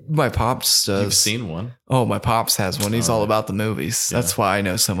you? My pops does. You've seen one. Oh, my pops has one. He's Oh, all yeah. about the movies. Yeah. That's why I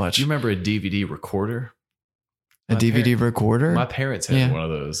know so much. Do you remember a DVD recorder? A DVD recorder? My parents had Yeah. one of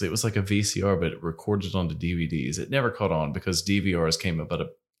those. It was like a VCR, but it recorded onto DVDs. It never caught on because DVRs came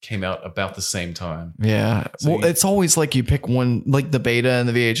out about the same time. Yeah. So Well, it's always like you pick one, like the beta and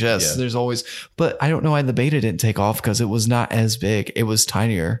the VHS. Yeah. There's always, but I don't know why the beta didn't take off because it was not as big. It was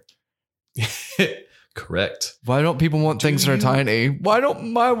tinier. Correct. Why don't people want things that are tiny? Why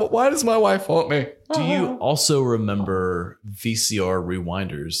does my wife want me? Do you also remember VCR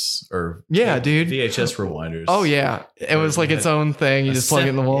rewinders or Yeah, dude. VHS rewinders? Oh yeah. It was like its own thing. You just plug it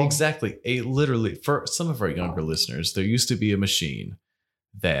in the wall. Exactly. Literally, for some of our younger listeners, there used to be a machine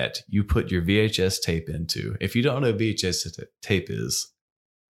that you put your VHS tape into. If you don't know what VHS tape is,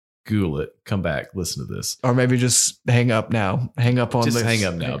 Google it. Come back. Listen to this. Or maybe just hang up now. Hang up on Just this. hang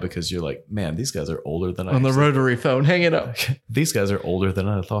up now because you're like, man, these guys are older than I On the actually- rotary phone. Hang it up. These guys are older than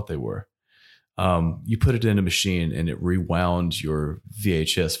I thought they were. You put it in a machine and it rewound your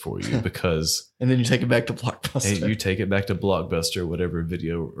VHS for you because And then you take it back to Blockbuster. you take it back to Blockbuster, whatever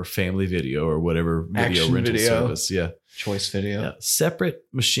video or Family Video or whatever video Action rental video. service. Yeah. Choice video. Yeah. Separate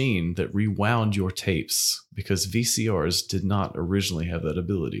machine that rewound your tapes because VCRs did not originally have that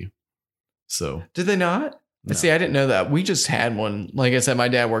ability. So Did they not? No. See, I didn't know that. We just had one. Like I said, my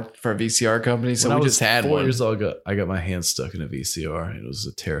dad worked for a VCR company, so when I we was just had 4 one. years old, I got my hand stuck in a VCR and it was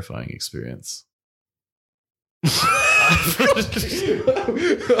a terrifying experience.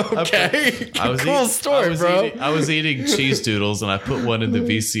 Okay. I was Cool eating- story, bro. I was eating cheese doodles and I put one in the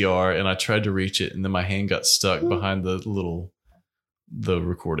VCR and I tried to reach it and then my hand got stuck behind the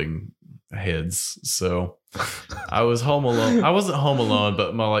recording heads. So I was home alone. I wasn't home alone,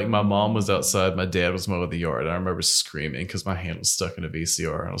 but my mom was outside. My dad was mowing the yard. I remember screaming because my hand was stuck in a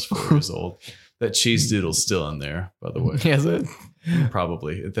VCR and I was 4 years old. That cheese doodle's still in there, by the way. Is it?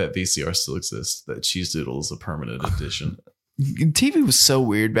 Probably. If that VCR still exists, that cheese doodle is a permanent addition. TV was so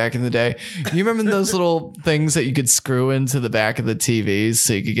weird back in the day. You remember those little things that you could screw into the back of the TVs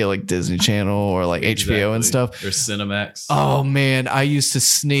so you could get like Disney Channel or like HBO and stuff? Or Cinemax. Oh man, I used to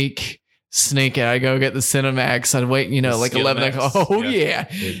sneak it. I go get the Cinemax. I'd wait, The like 11 Skillmax. o'clock. Oh yeah.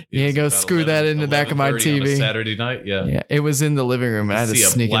 It's go about screw that in the back of my 11:30 on a TV. Saturday night, yeah. Yeah, it was in the living room and I had to See a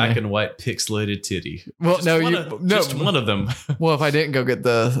sneak in black there. and white pixelated titty. Well, Just no, just one of them. Well, if I didn't go get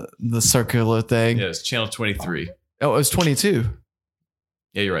the circular thing. Yeah, it's channel 23. Oh, it was 22.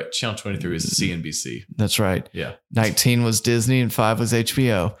 Yeah, you're right. Channel 23 is CNBC. That's right. Yeah. 19 was Disney and 5 was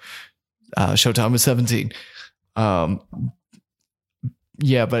HBO. Showtime was 17.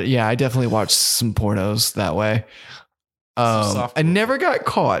 Yeah, but yeah, I definitely watched some pornos that way. softcore. I never got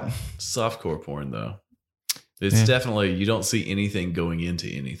caught. Softcore porn, though. It's definitely, you don't see anything going into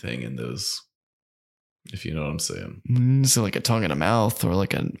anything in those, if you know what I'm saying. So like a tongue in a mouth or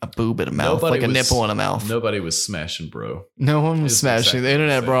like a boob in a mouth, Nobody like a was- nipple in a mouth. Nobody was smashing, bro. No one was It's smashing. exactly The the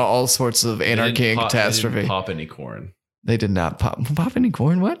internet same. brought all sorts of anarchy and They catastrophe. didn't pop any corn. They did not pop any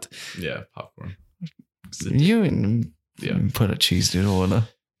corn. What? Yeah, popcorn. You and Yeah. put a cheese doodle in a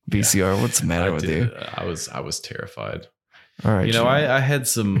VCR. What's the matter I with did. you? I was terrified. All right. I had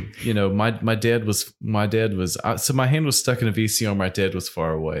some, my dad was, so my hand was stuck in a VCR. My dad was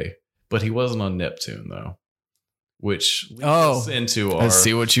far away, but he wasn't on Neptune though, which leads us into our, I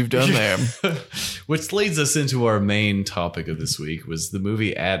see what you've done there. which leads us into our main topic of this week was the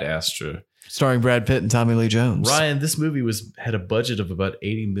movie Ad Astra. Starring Brad Pitt and Tommy Lee Jones. Ryan, this movie had a budget of about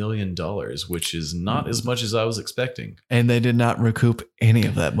 $80 million, which is not as much as I was expecting. And they did not recoup any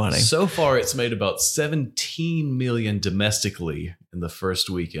of that money. So far, it's made about $17 million domestically in the first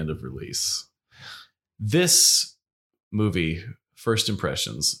weekend of release. This movie, first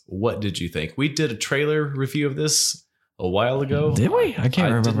impressions, what did you think? We did a trailer review of this a while ago. Did we? I can't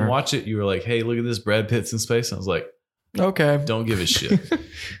remember. Didn't watch it. You were like, hey, look at this, Brad Pitt's in space. I was like, Okay. don't give a shit.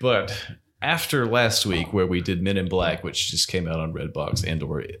 But after last week, where we did Men in Black, which just came out on Redbox and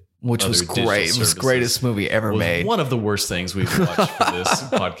or Which was other digital great. It was the services, greatest movie ever was made. one of the worst things we've watched for this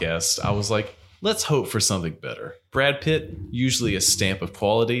podcast. I was like, let's hope for something better. Brad Pitt, usually a stamp of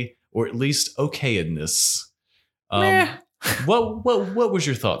quality, or at least okayedness. What was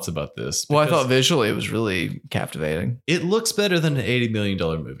your thoughts about this? Well, I Because thought visually it was really captivating. it looks better than an $80 million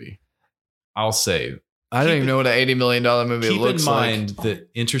movie. I'll say. I don't Keep even know what an $80 million movie Keep looks in mind that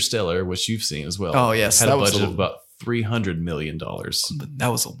Interstellar, which you've seen as well, Oh, yes, had that a was budget a- of about $300 million. like. That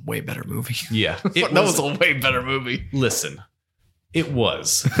was a way better movie. Yeah, That was a way better movie. Listen, It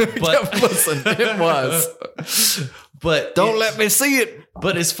was. But Listen, it was. But Don't let me see it.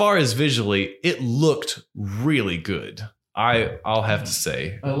 But as far as visually, it looked really good. I'll have to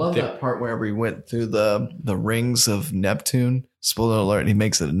say. I love that part where we went through the rings of Neptune. Spoiler alert, he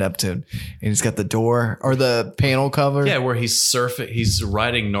makes it a Neptune. And he's got the door or the panel cover. Yeah, where he's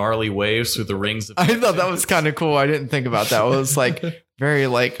riding gnarly waves through the rings of I thought that was kind of cool. I didn't think about that. It was like very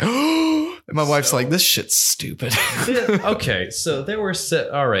like, and my wife's like, this shit's stupid. Okay, so there were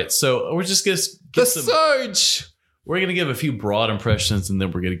all right, so we're just gonna The surge. We're gonna give a few broad impressions and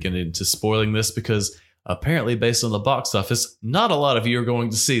then we're gonna get into spoiling this because apparently, based on the box office, not a lot of you are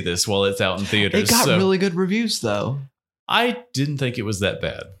going to see this while it's out in theaters. It got really good reviews though. I didn't think it was that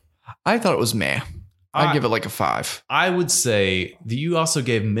bad. I thought it was meh. I'd give it like a 5. I would say that you also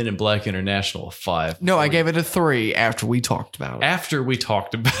gave Men in Black International a 5. No, I gave it a 3 after we talked about it. After we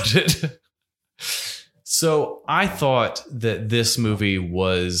talked about it. So I thought that this movie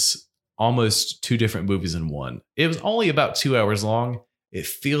was almost 2 different movies in one. It was only about 2 hours long. It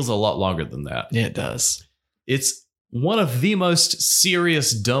feels a lot longer than that. Yeah, it does. It's one of the most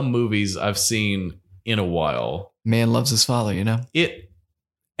serious, dumb movies I've seen in a while. Man loves his father, you know?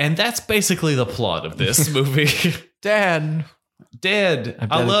 And that's basically the plot of this movie. Dad,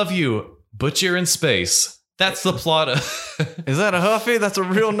 I love you, but you're in space. That's the plot of... Is that a Huffy? That's a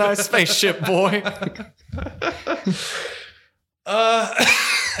real nice spaceship, boy.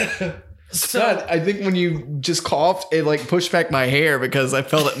 God, I think when you just coughed, it like pushed back my hair because I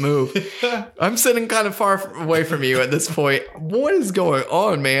felt it move. I'm sitting kind of far away from you at this point. What is going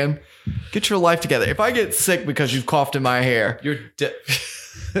on, man? Get your life together. If I get sick because you've coughed in my hair, you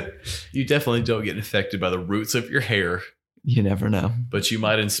definitely don't get infected by the roots of your hair. You never know. But you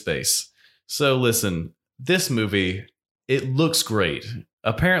might in space. So listen, this movie, it looks great.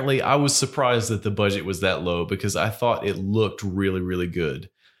 Apparently, I was surprised that the budget was that low because I thought it looked really, really good.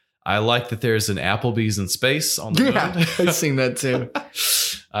 I like that there's an Applebee's in space on the moon. Yeah, I've seen that too.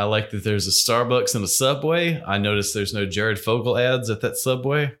 I like that there's a Starbucks and a Subway. I noticed there's no Jared Fogle ads at that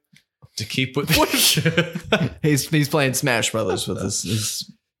Subway to keep with. He's playing Smash Brothers with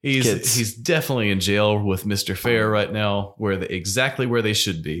his kids. He's definitely in jail with Mr. Fair right now, exactly where they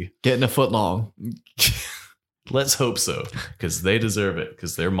should be. Getting a foot long. Let's hope so, because they deserve it,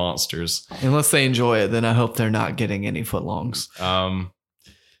 because they're monsters. Unless they enjoy it, then I hope they're not getting any footlongs.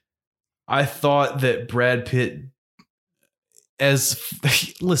 I thought that Brad Pitt,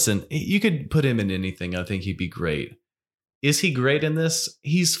 listen, you could put him in anything. I think he'd be great. Is he great in this?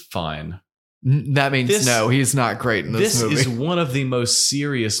 He's fine. That means no, he's not great in this movie. This is one of the most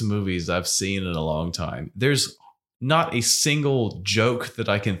serious movies I've seen in a long time. There's not a single joke that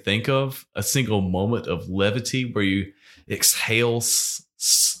I can think of, a single moment of levity where you exhale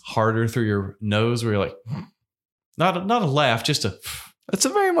harder through your nose, where you're like, not a laugh, just a... It's a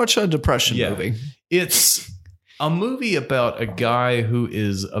very much a depression movie. It's a movie about a guy who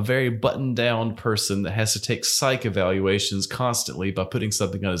is a very buttoned down person that has to take psych evaluations constantly by putting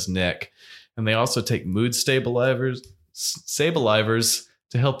something on his neck. And they also take mood stabilizers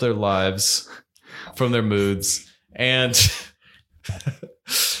to help their lives from their moods. And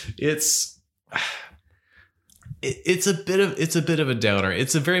it's a bit of a downer.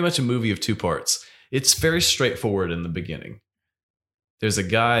 It's very much a movie of 2 parts. It's very straightforward in the beginning. There's a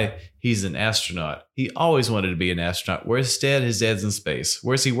guy, he's an astronaut. He always wanted to be an astronaut. Where's his dad? His dad's in space.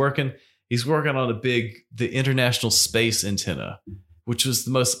 Where's he working? He's working on the International Space Antenna, which was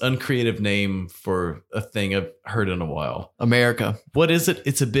the most uncreative name for a thing I've heard in a while. America. What is it?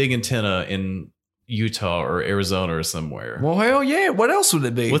 It's a big antenna in Utah or Arizona or somewhere. Well, hell yeah. What else would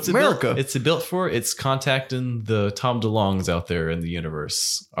it be? What's America? It's built for? It's contacting the Tom DeLonges out there in the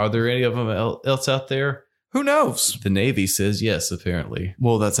universe. Are there any of them else out there? Who knows? The Navy says yes, apparently.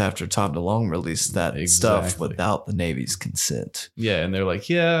 Well, that's after Tom DeLonge released that stuff without the Navy's consent. Yeah, and they're like,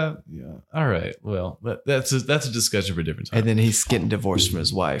 yeah, all right. Well, that's a discussion for a different time. And then he's getting divorced from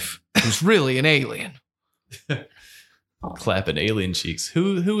his wife, who's really an alien. Clapping alien cheeks.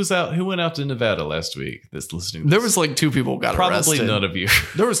 Who went out to Nevada last week that's listening to this? There was like 2 people got arrested. Probably none of you.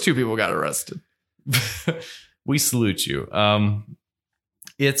 There was 2 people got arrested. We salute you.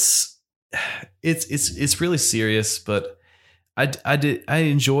 It's really serious, but I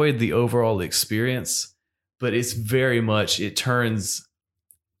enjoyed the overall experience, but it's very much, it takes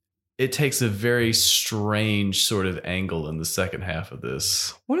a very strange sort of angle in the second half of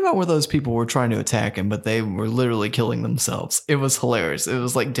this. What about where those people were trying to attack him, but they were literally killing themselves? It was hilarious. It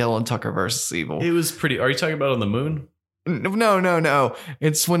was like Dylan Tucker versus Evil. It was pretty. Are you talking about on the moon? No.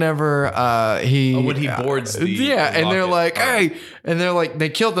 It's whenever when he boards the and they're rocket. like, All right. hey, and they're like, they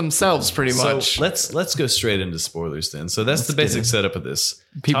killed themselves pretty much. So let's go straight into spoilers then. So that's the basic setup of this.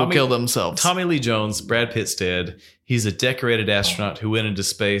 People kill themselves. Tommy Lee Jones, Brad Pitt's dead. He's a decorated astronaut who went into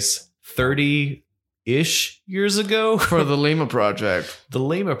space 30-ish years ago For the Lima Project. The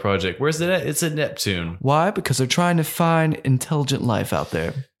Lima Project. Where's it at? It's at Neptune. Why? Because they're trying to find intelligent life out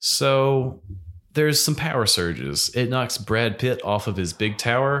there. So there's some power surges. It knocks Brad Pitt off of his big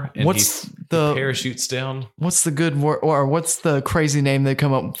tower, and What's he the- parachutes down. What's the good word, or what's the crazy name they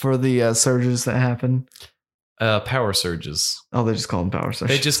come up for the surges that happen? Power surges. Oh, they just call them power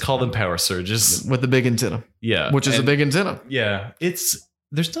surges. They just call them power surges. with the big antenna, Yeah, which is a and- big antenna. Yeah,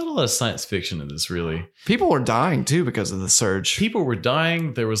 there's not a lot of science fiction in this, really. People were dying too because of the surge. People were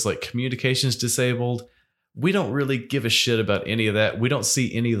dying. There was like communications disabled. We don't really give a shit about any of that. We don't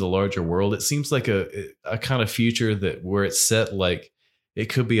see any of the larger world. It seems like a kind of future that where it's set like it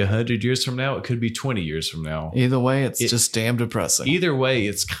could be 100 years from now. It could be 20 years from now. Either way, it's It- just damn depressing. Either way,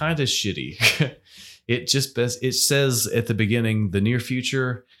 it's kind of shitty. It says at the beginning, the near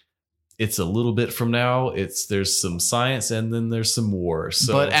future. It's a little bit from now. There's some science and then there's some war.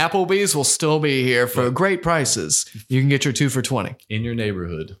 So But Applebee's will still be here for great prices. You can get your 2 for $20. in your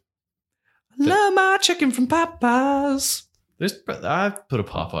neighborhood, Love my chicken from Popeyes. I've put a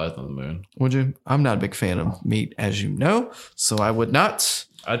Popeyes on the moon. Would you? I'm not a big fan of meat, as you know, so I would not.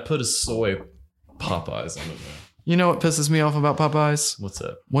 I'd put a soy Popeyes on the moon. You know what pisses me off about Popeyes? What's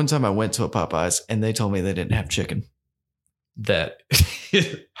that? One time I went to a Popeyes and they told me they didn't have chicken. That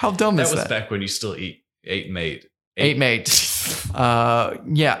How dumb that is was that? back when you still ate mate. Eight mate.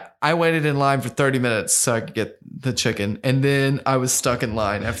 Yeah, I waited in line for 30 minutes so I could get the chicken. And then I was stuck in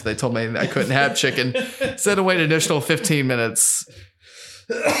line after they told me I couldn't have chicken. So I had to wait an additional 15 minutes.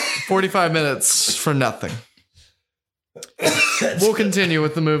 45 minutes for nothing. We'll continue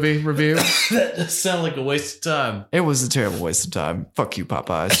with the movie review. That does sound like a waste of time. It was a terrible waste of time. Fuck you,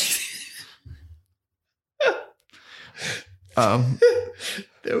 Popeyes.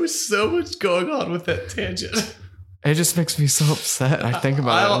 There was so much going on with that tangent. It just makes me so upset. I think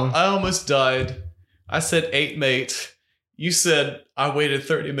about it. I almost died. I said 8 mate. You said I waited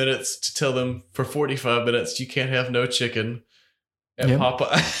 30 minutes to tell them for 45 minutes you can't have no chicken at Yep.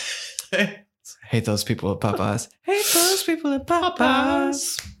 Popeye. Hate those people at Popeyes. Hate those people at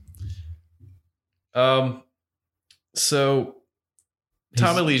Popeyes. So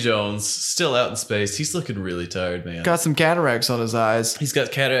Tommy Lee Jones still out in space. He's looking really tired, man. Got some cataracts on his eyes. He's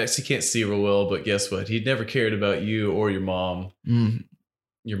got cataracts. He can't see real well, but guess what? He'd never cared about you or your mom. Mm.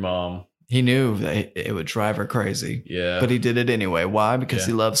 Your mom. He knew that it would drive her crazy. Yeah. But he did it anyway. Why? Because Yeah.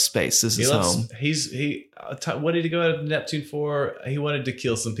 he loves space. This is home. What did he go out to Neptune for? He wanted to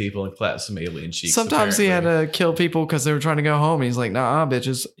kill some people and clap some alien cheeks. Sometimes he had apparently. to kill people because they were trying to go home. And he's like, nah,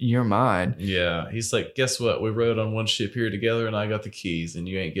 bitches, you're mine. Yeah, he's like, guess what? We rode on one ship here together, and I got the keys, and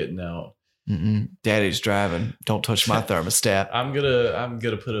you ain't getting out. Mm-mm. Daddy's driving. Don't touch my thermostat. I'm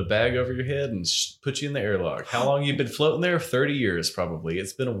gonna put a bag over your head and put you in the airlock. How long you been floating there? 30 years, probably.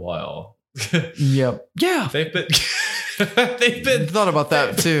 It's been a while. Yep. Yeah. They've been Thought about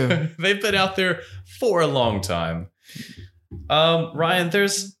that too. they've been out there for a long time. Ryan,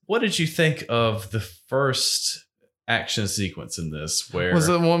 what did you think of the first action sequence in this? Where Was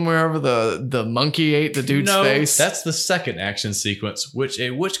it one wherever the monkey ate the dude's face? That's the second action sequence.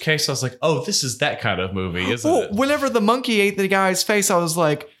 In which case I was like, oh, this is that kind of movie, isn't well, it? whenever the monkey ate the guy's face, I was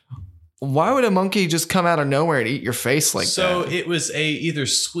like, why would a monkey just come out of nowhere and eat your face like So that? it was either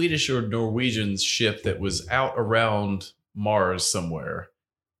Swedish or Norwegian ship that was out around Mars somewhere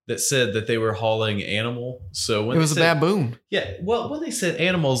that said that they were hauling animal. So when It was a they said, baboon. Yeah, well, when they said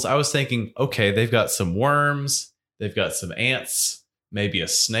animals, I was thinking, okay, they've got some worms, they've got some ants, maybe a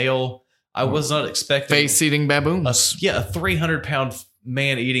snail. I was not expecting Face-eating baboons. a 300-pound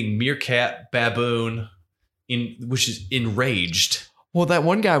man-eating meerkat baboon which is enraged. Well, that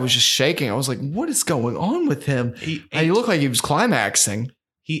one guy was just shaking. I was like, what is going on with him? He He looked like he was climaxing.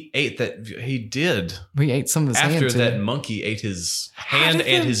 He ate that. He did. He ate some of his hand After too. that monkey ate his hand did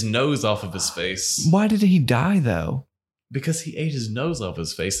and that- his nose off of his face. Why did he die though? Because he ate his nose off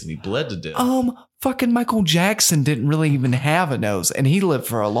his face and he bled to death. Fucking Michael Jackson didn't really even have a nose, and he lived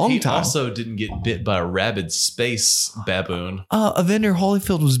for a long he time. also didn't get bit by a rabid space baboon. Evander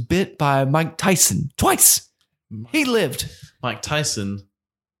Holyfield was bit by Mike Tyson twice. He lived. Mike Tyson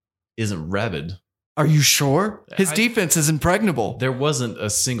isn't rabid. Are you sure? His I- defense is impregnable. There wasn't a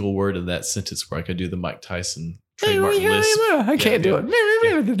single word in that sentence where I could do the Mike Tyson trademark lisp. I can't do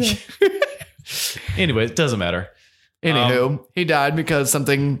it. Anyway, it doesn't matter. Anywho, he died because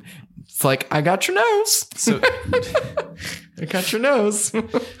something It's like, I got your nose. So I got your nose.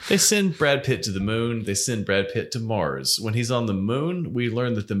 they send Brad Pitt to the moon. They send Brad Pitt to Mars. When he's on the moon, we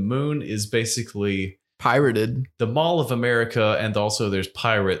learn that the moon is basically Pirated. the Mall of America, and also there's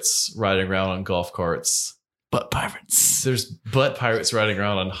pirates riding around on golf carts. But pirates. There's butt pirates riding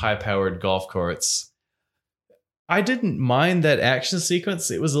around on high-powered golf carts. I didn't mind that action sequence.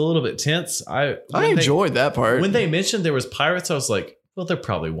 It was a little bit tense. I enjoyed that part. When they mentioned there was pirates, I was like, well, there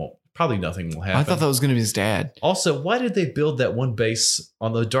probably nothing will happen. I thought that was going to be his dad. Also, why did they build that one base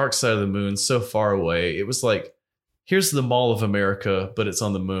on the dark side of the moon so far away? It was like, here's the Mall of America, but it's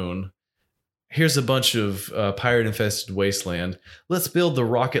on the moon. Here's a bunch of pirate-infested wasteland. Let's build the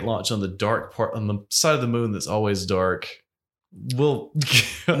rocket launch on the dark part, on the side of the moon that's always dark.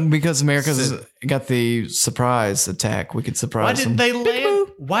 Because America's got the surprise attack. We could surprise Why didn't them. they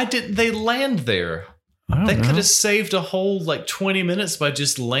land? Why didn't they land there? They could have saved a whole 20 minutes by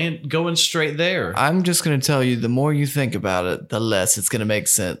just going straight there. I'm just going to tell you, the more you think about it, the less it's going to make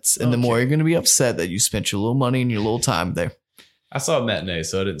sense. And the more you're going to be upset that you spent your little money and your little time there. I saw a matinee,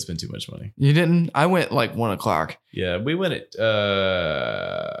 so I didn't spend too much money. You didn't? I went 1 o'clock. Yeah, we went at,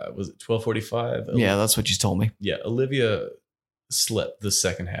 was it 12:45? Yeah, that's what you told me. Yeah, Olivia slept the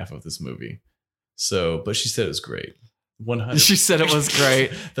second half of this movie. But she said it was great. 100. She said it was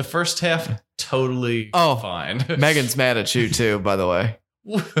great. The first half, totally fine. Megan's mad at you too, by the way.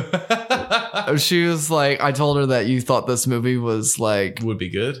 She was like, I told her that you thought this movie was would be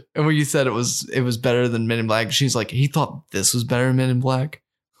good. And when you said it was better than Men in Black, she's like, he thought this was better than Men in Black.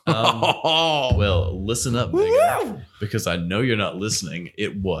 Well, listen up, Megan, because I know you're not listening.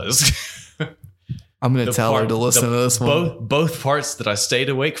 It was. I'm going to tell her to listen to this one. Both parts that I stayed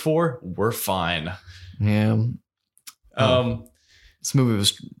awake for were fine. Yeah. This movie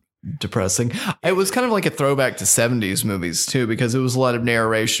was depressing. It was kind of like a throwback to 70s movies too, because it was a lot of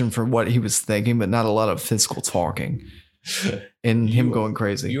narration for what he was thinking, but not a lot of physical talking and him going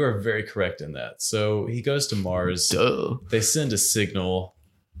crazy. You are very correct in that. So he goes to Mars. Duh. They send a signal,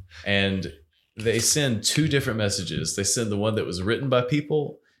 and they send two different messages. They send the one that was written by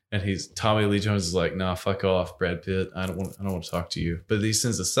people, and Tommy Lee Jones is like, nah, fuck off, Brad Pitt. I don't want to talk to you. But he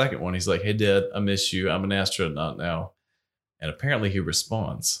sends a second one. He's like, hey, Dad, I miss you. I'm an astronaut now. And apparently he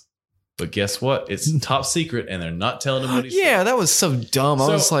responds. But guess what? It's top secret, and they're not telling him what he's saying. That was so dumb. I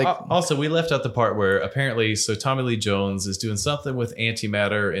was like... Also, we left out the part where apparently, Tommy Lee Jones is doing something with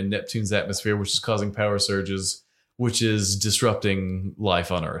antimatter in Neptune's atmosphere, which is causing power surges, which is disrupting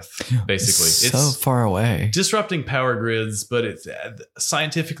life on Earth, basically. It's so far away. Disrupting power grids, but it's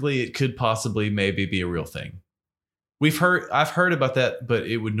scientifically, it could possibly maybe be a real thing. I've heard about that, but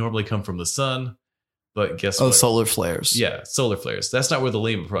it would normally come from the sun. But guess what? Solar flares. Yeah, solar flares. That's not where the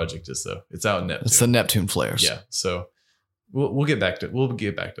Lima project is, though. It's out in Neptune. It's the Neptune flares. Yeah, so we'll get back to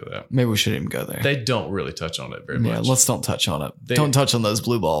that. Maybe we shouldn't even go there. They don't really touch on it very much. Yeah, let's don't touch on it. Don't touch on those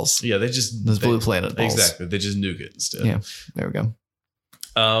blue balls. Yeah, those blue planet balls. Exactly. They just nuke it instead. Yeah, there we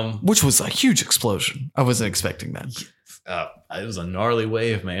go. Which was a huge explosion. I wasn't expecting that. It was a gnarly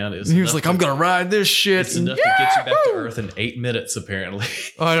wave, man. He was like, I'm going to ride this shit. It's enough to get you back to Earth in 8 minutes, apparently.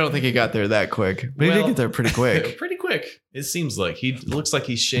 I don't think he got there that quick. But he did get there pretty quick. Pretty quick. It seems like. He looks like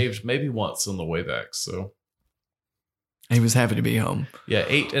he shaved maybe once on the way back. So he was happy to be home. Yeah,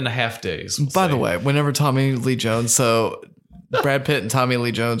 8.5 days. By the way, whenever Tommy Lee Jones, so Brad Pitt and Tommy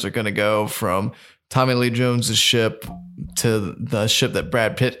Lee Jones are going to go from Tommy Lee Jones's ship to the ship that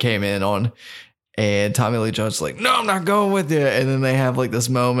Brad Pitt came in on. And Tommy Lee Jones is like, no, I'm not going with you. And then they have this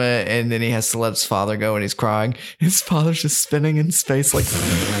moment, and then he has to let his father go, and he's crying. His father's just spinning in space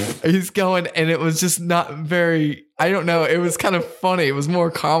he's going, and it was just not very, I don't know. It was kind of funny. It was more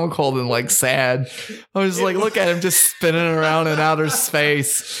comical than sad. I was like, look at him just spinning around in outer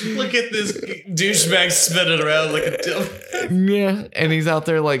space. Look at this douchebag spinning around like a dumb. Yeah, and he's out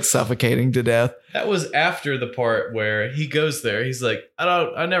there suffocating to death. That was after the part where he goes there. He's like,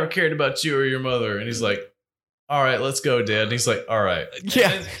 I never cared about you or your mother. And he's like, all right, let's go, Dad. And he's like, all right.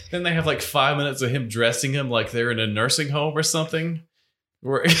 Yeah. Then they have 5 minutes of him dressing him like they're in a nursing home or something.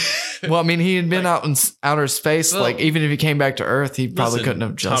 Well, I mean, he had been out in outer space. Even if he came back to Earth, he probably couldn't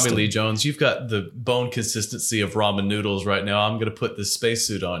have adjusted. Tommy Lee Jones, you've got the bone consistency of ramen noodles right now. I'm going to put this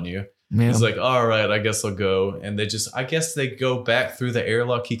spacesuit on you. Yeah. He's like, all right, I guess I'll go. And I guess they go back through the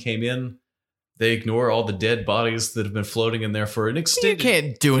airlock he came in. They ignore all the dead bodies that have been floating in there for an extended... You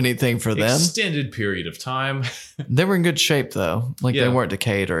can't do anything for them. Extended period of time. They were in good shape, though. They weren't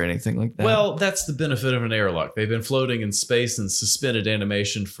decayed or anything like that. Well, that's the benefit of an airlock. They've been floating in space and suspended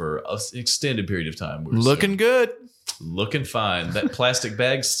animation for an extended period of time. Looking good. Looking fine. That plastic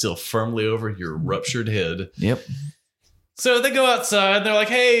bag's still firmly over your ruptured head. Yep. So they go outside and they're like,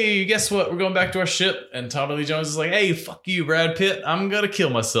 hey, guess what? We're going back to our ship. And Tommy Lee Jones is like, hey, fuck you, Brad Pitt. I'm going to kill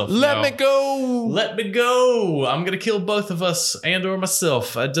myself Let now. me go. Let me go. I'm going to kill both of us and or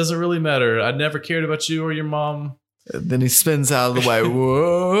myself. It doesn't really matter. I never cared about you or your mom. Then he spins out of the way.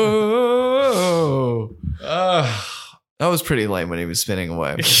 Whoa. That was pretty lame when he was spinning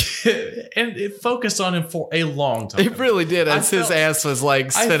away. And it focused on him for a long time. It really did, as his ass was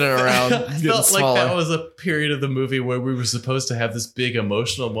like spinning around. I felt like that was a period of the movie where we were supposed to have this big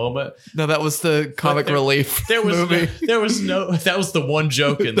emotional moment. No, that was the comic relief There was movie. that was the one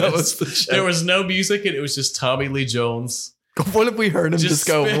joke in this. That was the joke. There was no music and it was just Tommy Lee Jones. What if we heard him just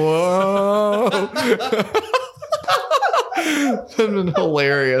go, spin- whoa? That'd been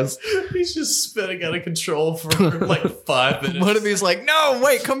hilarious. He's just spinning out of control for like 5 minutes. What if he's like, no,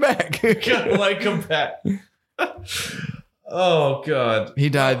 wait, come back? Come back. Oh, God. He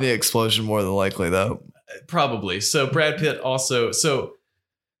died in the explosion more than likely, though. Probably. So Brad Pitt also... So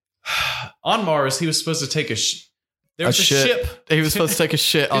on Mars, he was supposed to take there was a ship. He was supposed to take a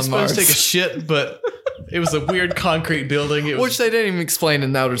shit He was on Mars. supposed to take a shit, but it was a weird concrete building. It was, Which they didn't even explain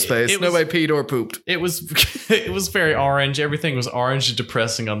in outer space. it was- Nobody peed or pooped. It was very orange. Everything was orange and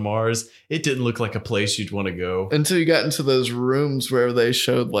depressing on Mars. It didn't look like a place you'd want to go. Until you got into those rooms where they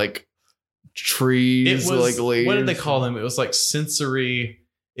showed like trees, It was like leaves. what did they call them? It was like sensory.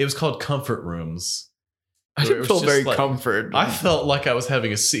 It was called comfort rooms. I It didn't was feel just very like- comforted. I felt like I was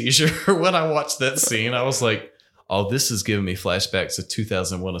having a seizure when I watched that scene. I was like, "Oh, this is giving me flashbacks to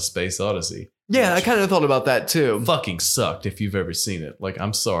 2001: A Space Odyssey." Yeah, I kind of thought about that too. Fucking sucked if you've ever seen it. Like,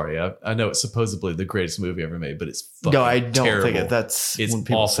 I'm sorry. I know it's supposedly the greatest movie ever made, but it's fucking No, I don't terrible. think it. That's It's when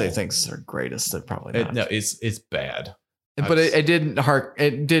people say awful. things are greatest. They're probably not. No, it's bad. But it didn't.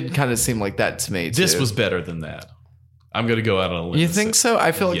 It did kind of seem like that to me. This too. was better than that. I'm gonna go out on a limb. You and think say- so?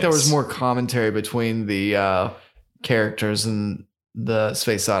 I feel like there was Yes. more commentary between the characters in the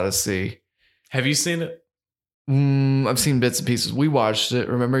Space Odyssey. Have you seen it? I've seen bits and pieces. We watched it.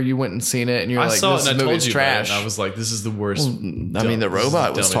 Remember, you went and seen it, and you're I like, saw "This it and I told movie's you about it, trash." and I was like, "This is the worst." Well, I mean, the this is the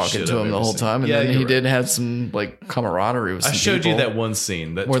robot was dumbest talking shit to I've him the ever whole seen. time, and Yeah, then he you're did right. have some like camaraderie with I some showed you people. that one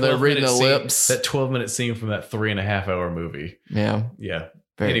scene that Where they're 12 reading minute the scene- lips. That 12-minute scene from that 3.5-hour movie. Yeah, Yeah.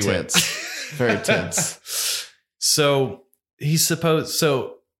 very Anyway. tense. Very tense. So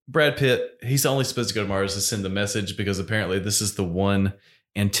Brad Pitt, he's only supposed to go to Mars to send the message because apparently this is the one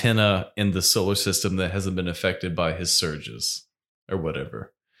antenna in the solar system that hasn't been affected by his surges or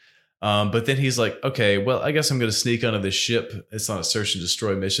whatever. But then he's like, okay, well, I guess I'm going to sneak onto this ship. It's on a search and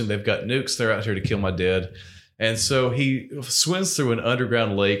destroy mission. They've got nukes. They're out here to kill my dad. And so he swims through an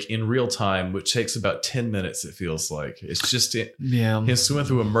underground lake in real time, which takes about 10 minutes, it feels like. It's just Yeah, him swimming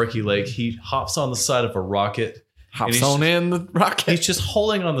through a murky lake. He hops on the side of a rocket. hops he's on just- in the rocket. He's just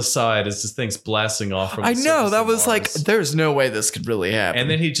holding on the side as this thing's blasting off from the I know surface that of was like, Mars. there's no way this could really happen. And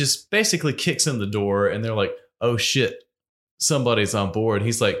then he just basically kicks in the door and they're like, oh shit, somebody's on board.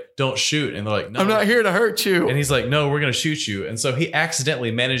 He's like, don't shoot. And they're like, no. I'm not here to hurt you. And he's like, no, we're going to shoot you. And so he accidentally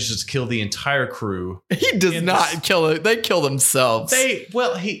manages to kill the entire crew. He does in not this- kill it. They kill themselves. He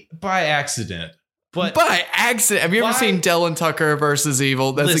by accident. But by accident. Have you ever By- seen Dylan Tucker versus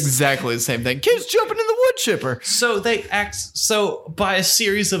Evil? That's Listen. exactly the same thing. Kids jumping in the wood chipper. so by a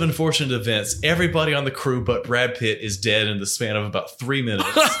series of unfortunate events, everybody on the crew but Brad Pitt is dead in the span of about 3 minutes.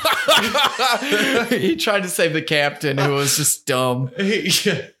 He tried to save the captain who was just dumb.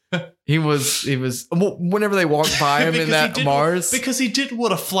 He was well, whenever they walked by him in Because he that didn't- Mars. because he didn't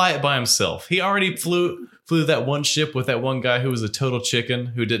want to fly it by himself. He already flew that one ship with that one guy who was a total chicken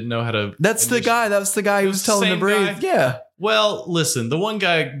who didn't know how to. That's the guy. That was the guy who was telling him to Same breathe. guy? Yeah. Well, listen, the one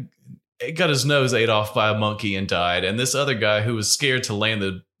guy got his nose ate off by a monkey and died, and this other guy who was scared to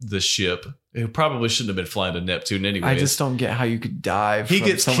land the ship, who probably shouldn't have been flying to Neptune anyway. I just don't get how you could die He from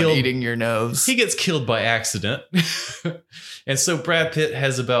gets someone killed- eating your nose. He gets killed by accident. And so Brad Pitt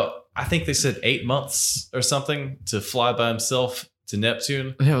has about, I think they said 8 months or something to fly by himself to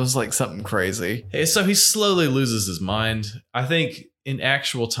Neptune. It was like something crazy. And so he slowly loses his mind. I think in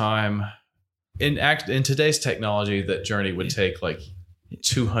actual time, in today's technology, that journey would take like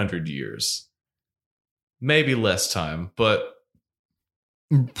 200 years. Maybe less time, but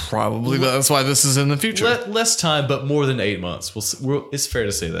Probably. That's why this is in the future. less time, but more than 8 months. It's fair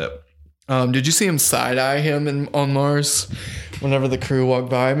to say that. Did you see him side eye him on Mars? Whenever the crew walked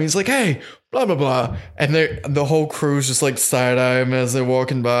by him, he's like, "Hey, blah blah blah," and the whole crew's just like side eye him as they're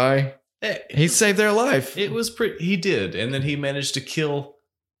walking by. He saved their life. It was pretty. He did, and then he managed to kill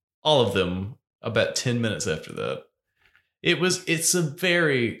all of them about 10 minutes after that. It's a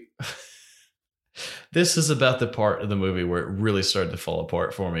very. This is about the part of the movie where it really started to fall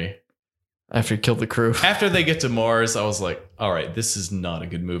apart for me. After he killed the crew. After they get to Mars, I was like, all right, this is not a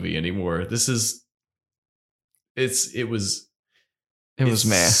good movie anymore. It was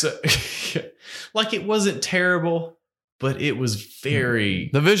meh. Like, it wasn't terrible, but it was very.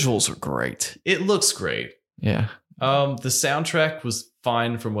 The visuals are great. It looks great. Yeah. The soundtrack was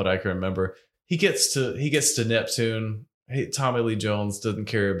fine from what I can remember. He gets to Neptune. Hey, Tommy Lee Jones doesn't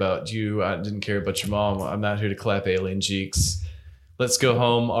care about you. I didn't care about your mom. I'm not here to clap alien cheeks. Let's go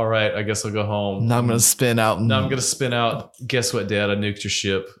home. All right, I guess I'll go home. Now I'm gonna spin out. Now I'm gonna spin out. Guess what, Dad? I nuked your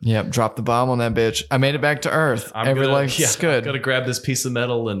ship. Yep, drop the bomb on that bitch. I made it back to Earth. Everything's good. I'm gonna grab this piece of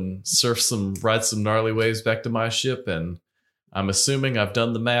metal and ride some gnarly waves back to my ship, and I'm assuming I've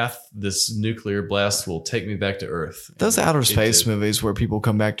done the math. This nuclear blast will take me back to Earth. Those outer space movies where people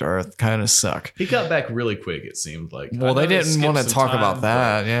come back to Earth kind of suck. He got back really quick, it seemed like. Well, they didn't want to talk about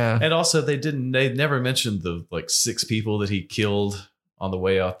that, yeah. And also, they never mentioned the 6 people that he killed on the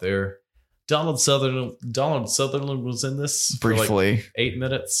way out there. Donald Sutherland was in this briefly for 8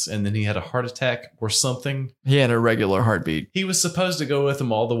 minutes, and then he had a heart attack or something. He had a regular heartbeat. He was supposed to go with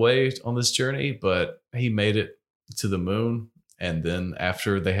him all the way on this journey, but he made it to the moon. And then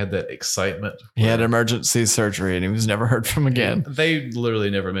after they had that excitement, he had emergency surgery and he was never heard from again. They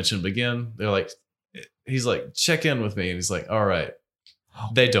literally never mentioned him again. They're like, he's like, check in with me. And he's like, all right.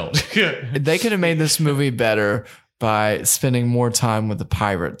 They don't. They could have made this movie better by spending more time with the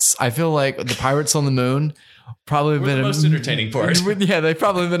pirates. I feel like the pirates on the moon probably been the most entertaining part. Yeah, they've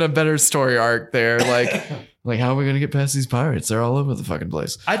probably been a better story arc there. Like how are we going to get past these pirates? They're all over the fucking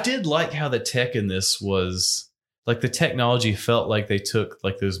place. I did like how the tech in this was... Like, the technology felt like they took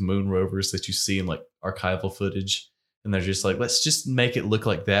like those moon rovers that you see in like archival footage, and they're just like, let's just make it look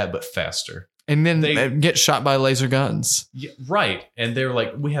like that, but faster. And then they get shot by laser guns. Yeah, right. And they're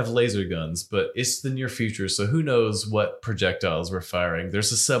like, we have laser guns, but it's the near future, so who knows what projectiles we're firing.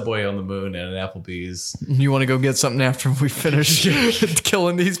 There's a Subway on the moon and an Applebee's. You want to go get something after we finish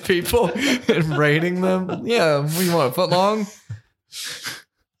killing these people and raiding them? Yeah, we want a foot long.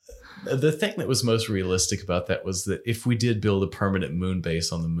 The thing that was most realistic about that was that if we did build a permanent moon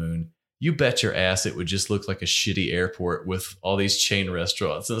base on the moon, you bet your ass it would just look like a shitty airport with all these chain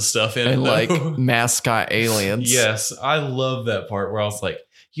restaurants and stuff in it. And like mascot aliens. Yes, I love that part where I was like,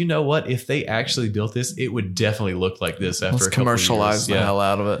 you know what? If they actually built this, it would definitely look like this after Let's a couple commercialize of years. the hell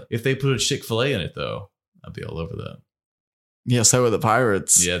out of it. If they put a Chick-fil-A in it, though, I'd be all over that. Yeah, so would the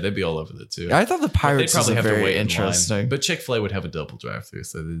pirates. Yeah, they'd be all over that too. I thought the pirates was very in interesting. line. But Chick-fil-A would have a double drive-through,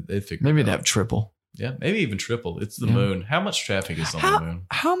 so they'd figure maybe it they'd out. have triple. Yeah, maybe even triple. It's the moon. How much traffic is on the moon?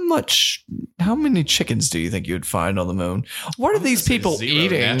 How many chickens do you think you would find on the moon? What are these people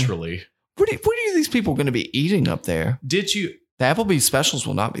eating? Naturally. What are these people going to be eating up there? Did you... The Applebee's specials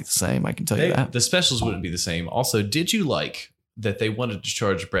will not be the same, I can tell you that. The specials wouldn't be the same. Also, did you like that they wanted to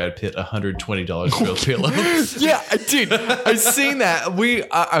charge Brad Pitt $120 for a pillow? Yeah, dude, I seen that.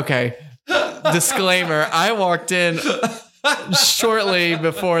 Okay. Disclaimer, I walked in shortly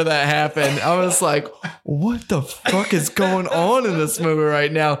before that happened. I was like, what the fuck is going on in this movie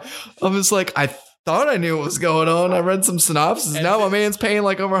right now? I was like, I thought I knew what was going on. I read some synopsis. Now my man's paying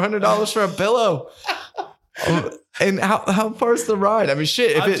like over $100 for a pillow. And how far's the ride? I mean,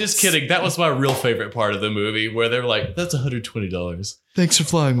 shit. I'm just kidding. That was my real favorite part of the movie, where they're like, "That's $120." Thanks for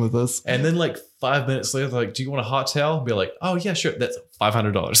flying with us. And then, like 5 minutes later, they're like, "Do you want a hot towel?" Be like, "Oh yeah, sure. That's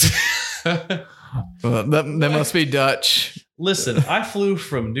 $500." That must be Dutch. Listen, I flew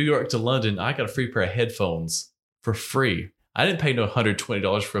from New York to London. I got a free pair of headphones for free. I didn't pay no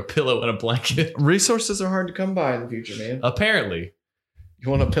 $120 for a pillow and a blanket. Resources are hard to come by in the future, man. Apparently. You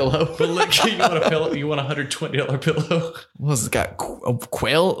want a pillow? But look, you want a pillow? You want a $120 pillow? What's it got?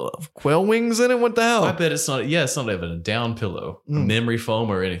 Quail wings in it? What the hell? I bet it's not. Yeah, it's not even a down pillow, memory foam,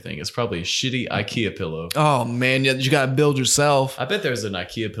 or anything. It's probably a shitty IKEA pillow. Oh man, you got to build yourself. I bet there's an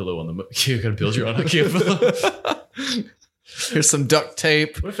IKEA pillow on the. You got to build your own IKEA pillow. Here's some duct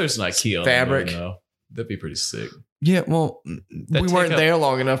tape. What if there's an IKEA fabric? On the moon, though? That'd be pretty sick. Yeah, well, we weren't there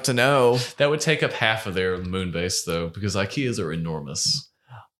long enough to know. That would take up half of their moon base, though, because IKEAs are enormous.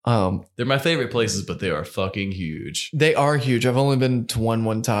 They're my favorite places, but they are fucking huge. They are huge. I've only been to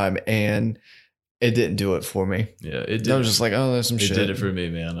one time, and it didn't do it for me. Yeah, it did. I was just like, oh, there's some shit. It did it for me,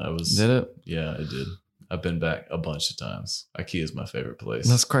 man. Did it? Yeah, it did. I've been back a bunch of times. IKEA is my favorite place.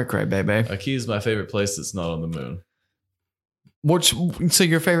 That's cray, baby. IKEA is my favorite place that's not on the moon. So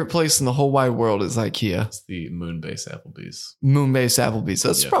your favorite place in the whole wide world is IKEA? It's the moon-based Applebee's. Moon-based Applebee's.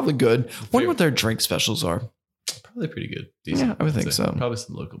 That's probably good. Wonder what their drink specials are. Probably pretty good. Decent. Yeah, I would think so. Probably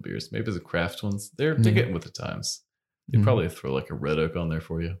some local beers. Maybe the craft ones. They're getting with the times. They probably throw like a Red Oak on there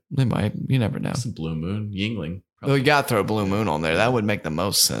for you. They might. You never know. Some Blue Moon. Yingling. Well, you got to throw Blue Moon on there. That would make the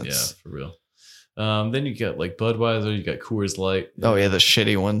most sense. Yeah, for real. Then you got like Budweiser, you got Coors Light. Oh yeah, the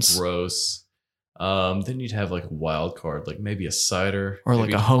shitty ones. Gross. Then you'd have like a wild card, like maybe a cider. Or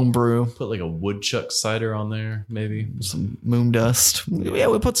maybe like a homebrew. Put like a woodchuck cider on there, maybe. Some moon dust. Yeah,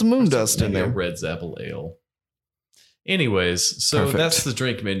 we put some moon dust in Maybe a there. Red's Apple Ale. Anyways, so Perfect. that's the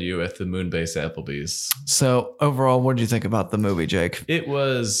drink menu at the Moonbase Applebee's. So overall, what did you think about the movie, Jake? It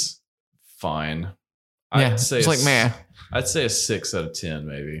was fine. Yeah, it's like, man. I'd say a 6 out of 10,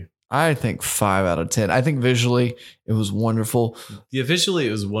 maybe. I think 5 out of 10. I think visually it was wonderful. Yeah, visually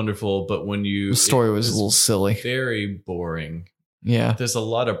it was wonderful, but when you The story was a little silly. very boring. Yeah. There's a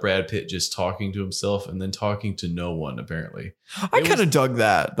lot of Brad Pitt just talking to himself and then talking to no one, apparently. I It kind of was- dug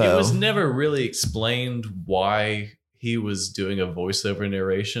that, though. It was never really explained why he was doing a voiceover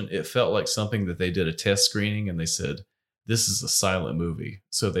narration. It felt like something that they did a test screening and they said, this is a silent movie.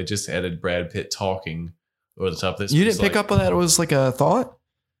 So they just added Brad Pitt talking over the top of this. You It was didn't pick like- up on that? It was like a thought?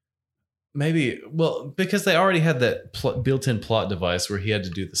 Maybe, well, because they already had that built-in plot device where he had to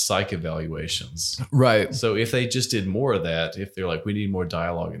do the psych evaluations. Right. So if they just did more of that, if they're like, we need more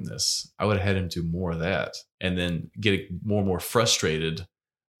dialogue in this, I would have had him do more of that and then get more and more frustrated,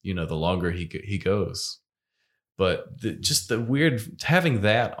 the longer he goes. But just the weird, having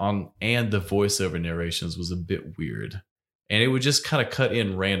that on and the voiceover narrations was a bit weird. And it would just kind of cut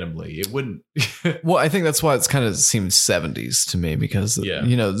in randomly. It wouldn't. Well, I think that's why it's kind of seemed 70s to me because, Yeah. the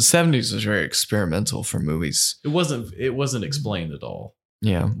 70s was very experimental for movies. It wasn't explained at all.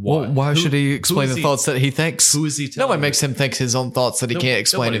 Yeah. Why? Well, why Who- should he who explain is the he- thoughts that he thinks? Who is he telling? Nobody makes him think his own thoughts that he can't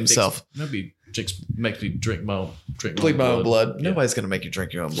explain Nobody himself. Nobody makes me drink my own Bleed my own blood. Yeah. Nobody's going to make you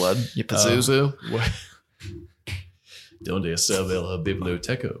drink your own blood. You Pazuzu. Donde está la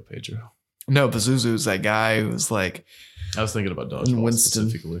biblioteca, Pedro? No, Pazuzu's that guy who's like, I was thinking about Dodgeball Winston.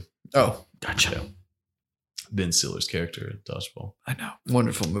 specifically. oh, gotcha. Yeah. Ben Stiller's character in Dodgeball. I know.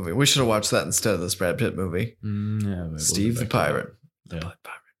 Wonderful movie. We should have watched that instead of this Brad Pitt movie. Yeah, maybe we'll Steve the get back to Pirate. that.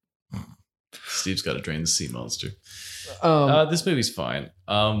 Yeah. Steve's got to drain the sea monster. Um, This movie's fine.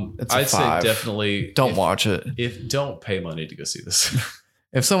 It's a I'd say 5. definitely don't watch it. If don't pay money to go see this.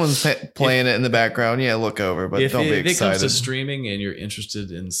 If someone's playing it in the background, yeah, look over, but if don't be it comes excited. to streaming and you're interested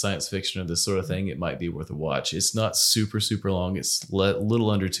in science fiction or this sort of thing, it might be worth a watch. It's not super, super long. It's little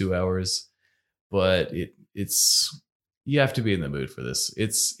under 2 hours, but it's you have to be in the mood for this.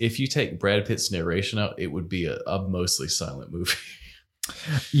 It's if you take Brad Pitt's narration out, it would be a mostly silent movie.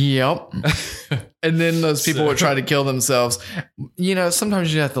 Yep. And then those people So- would try to kill themselves.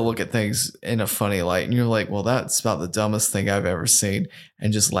 Sometimes you have to look at things in a funny light and you're like, well, that's about the dumbest thing I've ever seen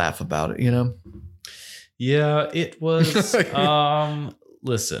and just laugh about it, Yeah, it was.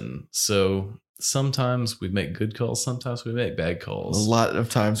 Listen, so sometimes we make good calls, sometimes we make bad A calls. lot of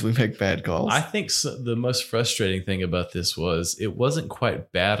times we make bad calls. I think the most frustrating thing about this was it wasn't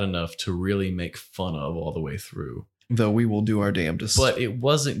quite bad enough to really make fun of all the way through. Though we will do our damnedest. But it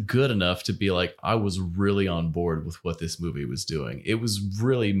wasn't good enough to be like, I was really on board with what this movie was doing. It was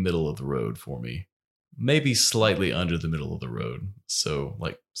really middle of the road for me. Maybe slightly under the middle of the road. So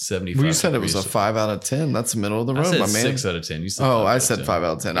like 75. Well, you said it was a degrees. 5 out of 10. That's the middle of the I road, said my man. 6 out of 10. You said Oh, 5 I out of said 10. 5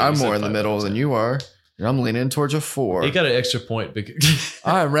 out of 10. Yeah, you I'm said more in the 5 out middle of than 10. you are. And I'm leaning towards a 4. He got an extra point because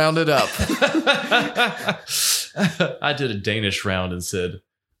I rounded up. I did a Danish round and said It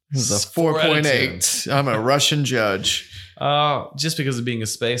was a 4 out of 10. 4.8. I'm a Russian judge. Just because of being a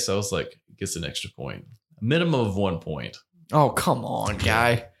space, I was like, gets an extra point. A minimum of 1 point. Oh, come on,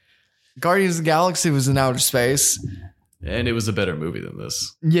 guy. Guardians of the Galaxy was in outer space. And it was a better movie than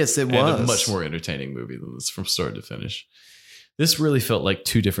this. Yes, it And was. a much more entertaining movie than this from start to finish. This really felt like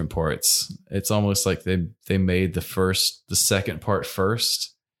two different parts. It's almost like they made the second part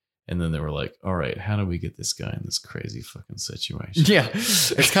first, and then they were like, all right, how do we get this guy in this crazy fucking situation? Yeah.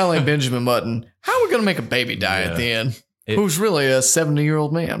 It's kind of like Benjamin Button. How are we going to make a baby die at Yeah. the end? It- Who's really a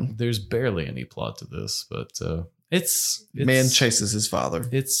 70-year-old man? There's barely any plot to this, but it's Man chases his father.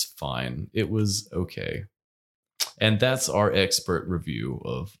 It's fine. It was okay. And that's our expert review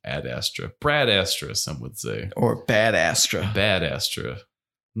of Ad Astra. Brad Astra, some would say. Or Bad Astra. Bad Astra.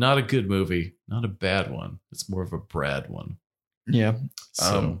 Not a good movie. Not a bad one. It's more of a Brad one. Yeah.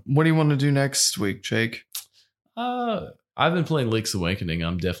 So, What do you want to do next week, Jake? I've been playing Link's Awakening.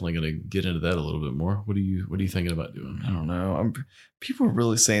 I'm definitely going to get into that a little bit more. What are you thinking about doing? I don't know. People are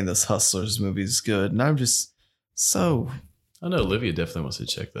really saying this Hustlers movie is good, and I'm just so. I know Olivia definitely wants to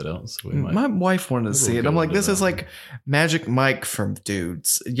check that out. So we might. My wife wanted to Maybe see we'll it. go I'm like, into this is that. like Magic Mike from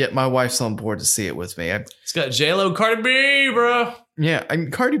Dudes. Yet my wife's on board to see it with me. It's got J-Lo, Cardi B, bro.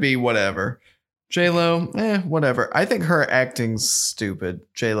 Cardi B, whatever. J-Lo, whatever. I think her acting's stupid.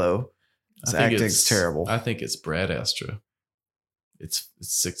 J-Lo's I think acting's it's terrible. I think it's Brad Astra. it's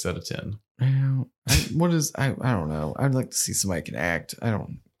 6 out of 10. I don't know. I'd like to see somebody can act. I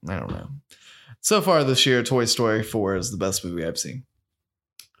don't know. So far this year, Toy Story 4 is the best movie I've seen.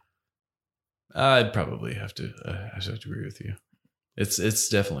 I'd probably have to agree with you. It's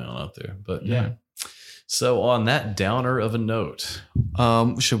definitely on out there, but yeah. So on that downer of a note,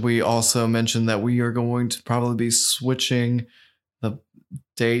 should we also mention that we are going to probably be switching the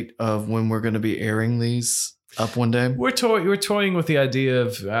date of when we're going to be airing these up one day? we're toying with the idea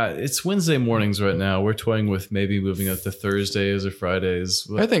of it's Wednesday mornings right now. We're toying with maybe moving up to Thursdays or Fridays.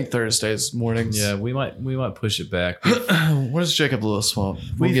 I think Thursdays mornings. Yeah, we might push it back. What does Jacob Lewis want?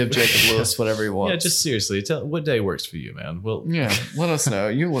 We'll give Jacob Lewis whatever he wants. Yeah, just seriously, tell what day works for you, man. Well, yeah, let us know.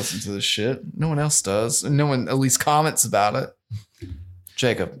 You listen to this shit. No one else does. And no one at least comments about it.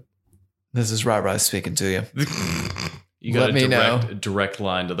 Jacob, this is Rye speaking to you. You got a direct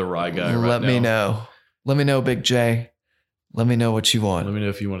line to the Rye guy right now. Let me know. Let me know, Big J. Let me know what you want. Let me know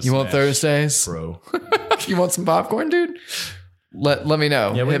if you want. You want Thursdays, bro? You want some popcorn, dude? Let me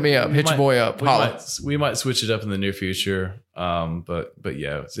know. Yeah, hit me up. Hit your boy up. We might switch it up in the near future. But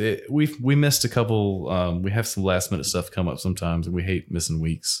yeah, we missed a couple. We have some last minute stuff come up sometimes, and we hate missing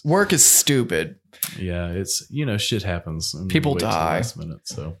weeks. Work is stupid. Yeah, it's shit happens. People die last minute,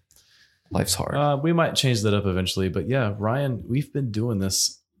 so life's hard. We might change that up eventually, but yeah, Ryan, we've been doing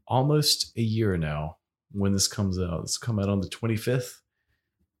this almost a year now. When this comes out, it's come out on the 25th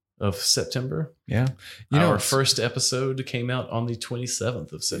of September. Yeah. Our first episode came out on the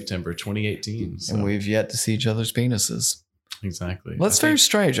 27th of September, 2018. So. And we've yet to see each other's penises. Exactly. That's very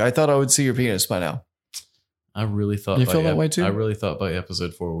strange. I thought I would see your penis by now. I really thought you feel that way too? I really thought by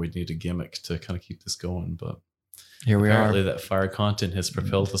episode 4 we'd need a gimmick to kind of keep this going, but here we apparently are. That fire content has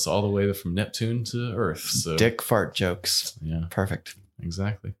propelled us all the way from Neptune to Earth. So dick fart jokes. Yeah. Perfect.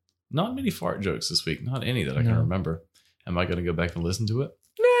 Exactly. Not many fart jokes this week. Not any that I can remember. Am I going to go back and listen to it?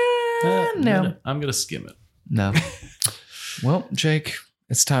 No. I'm going to skim it. No. Well, Jake,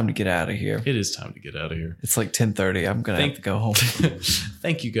 it's time to get out of here. It is time to get out of here. It's like 10:30. I'm going to have to go home.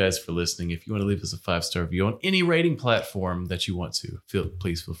 Thank you guys for listening. If you want to leave us a 5-star review on any rating platform that you want to,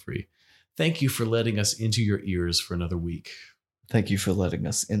 please feel free. Thank you for letting us into your ears for another week. Thank you for letting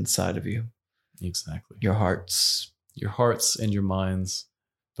us inside of you. Exactly. Your hearts. Your hearts and your minds.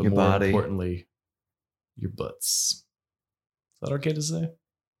 But your more body. Importantly, your butts. Is that okay to say?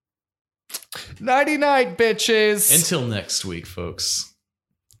 Nighty-night, bitches. Until next week, folks.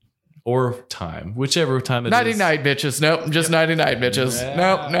 Or time. Whichever time it is. Nighty-night, bitches. Nope, just nighty-night, bitches.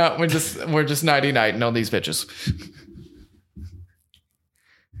 Yeah. Nope, we're just nighty-nighting on these bitches.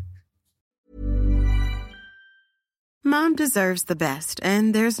 Mom deserves the best,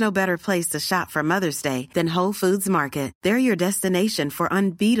 and there's no better place to shop for Mother's Day than Whole Foods Market. They're your destination for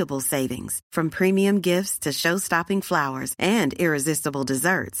unbeatable savings, from premium gifts to show-stopping flowers and irresistible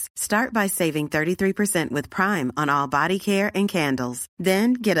desserts. Start by saving 33% with Prime on all body care and candles.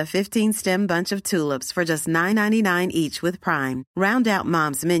 Then get a 15-stem bunch of tulips for just $9.99 each with Prime. Round out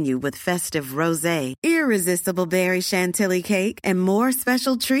Mom's menu with festive rosé, irresistible berry chantilly cake, and more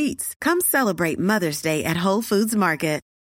special treats. Come celebrate Mother's Day at Whole Foods Market.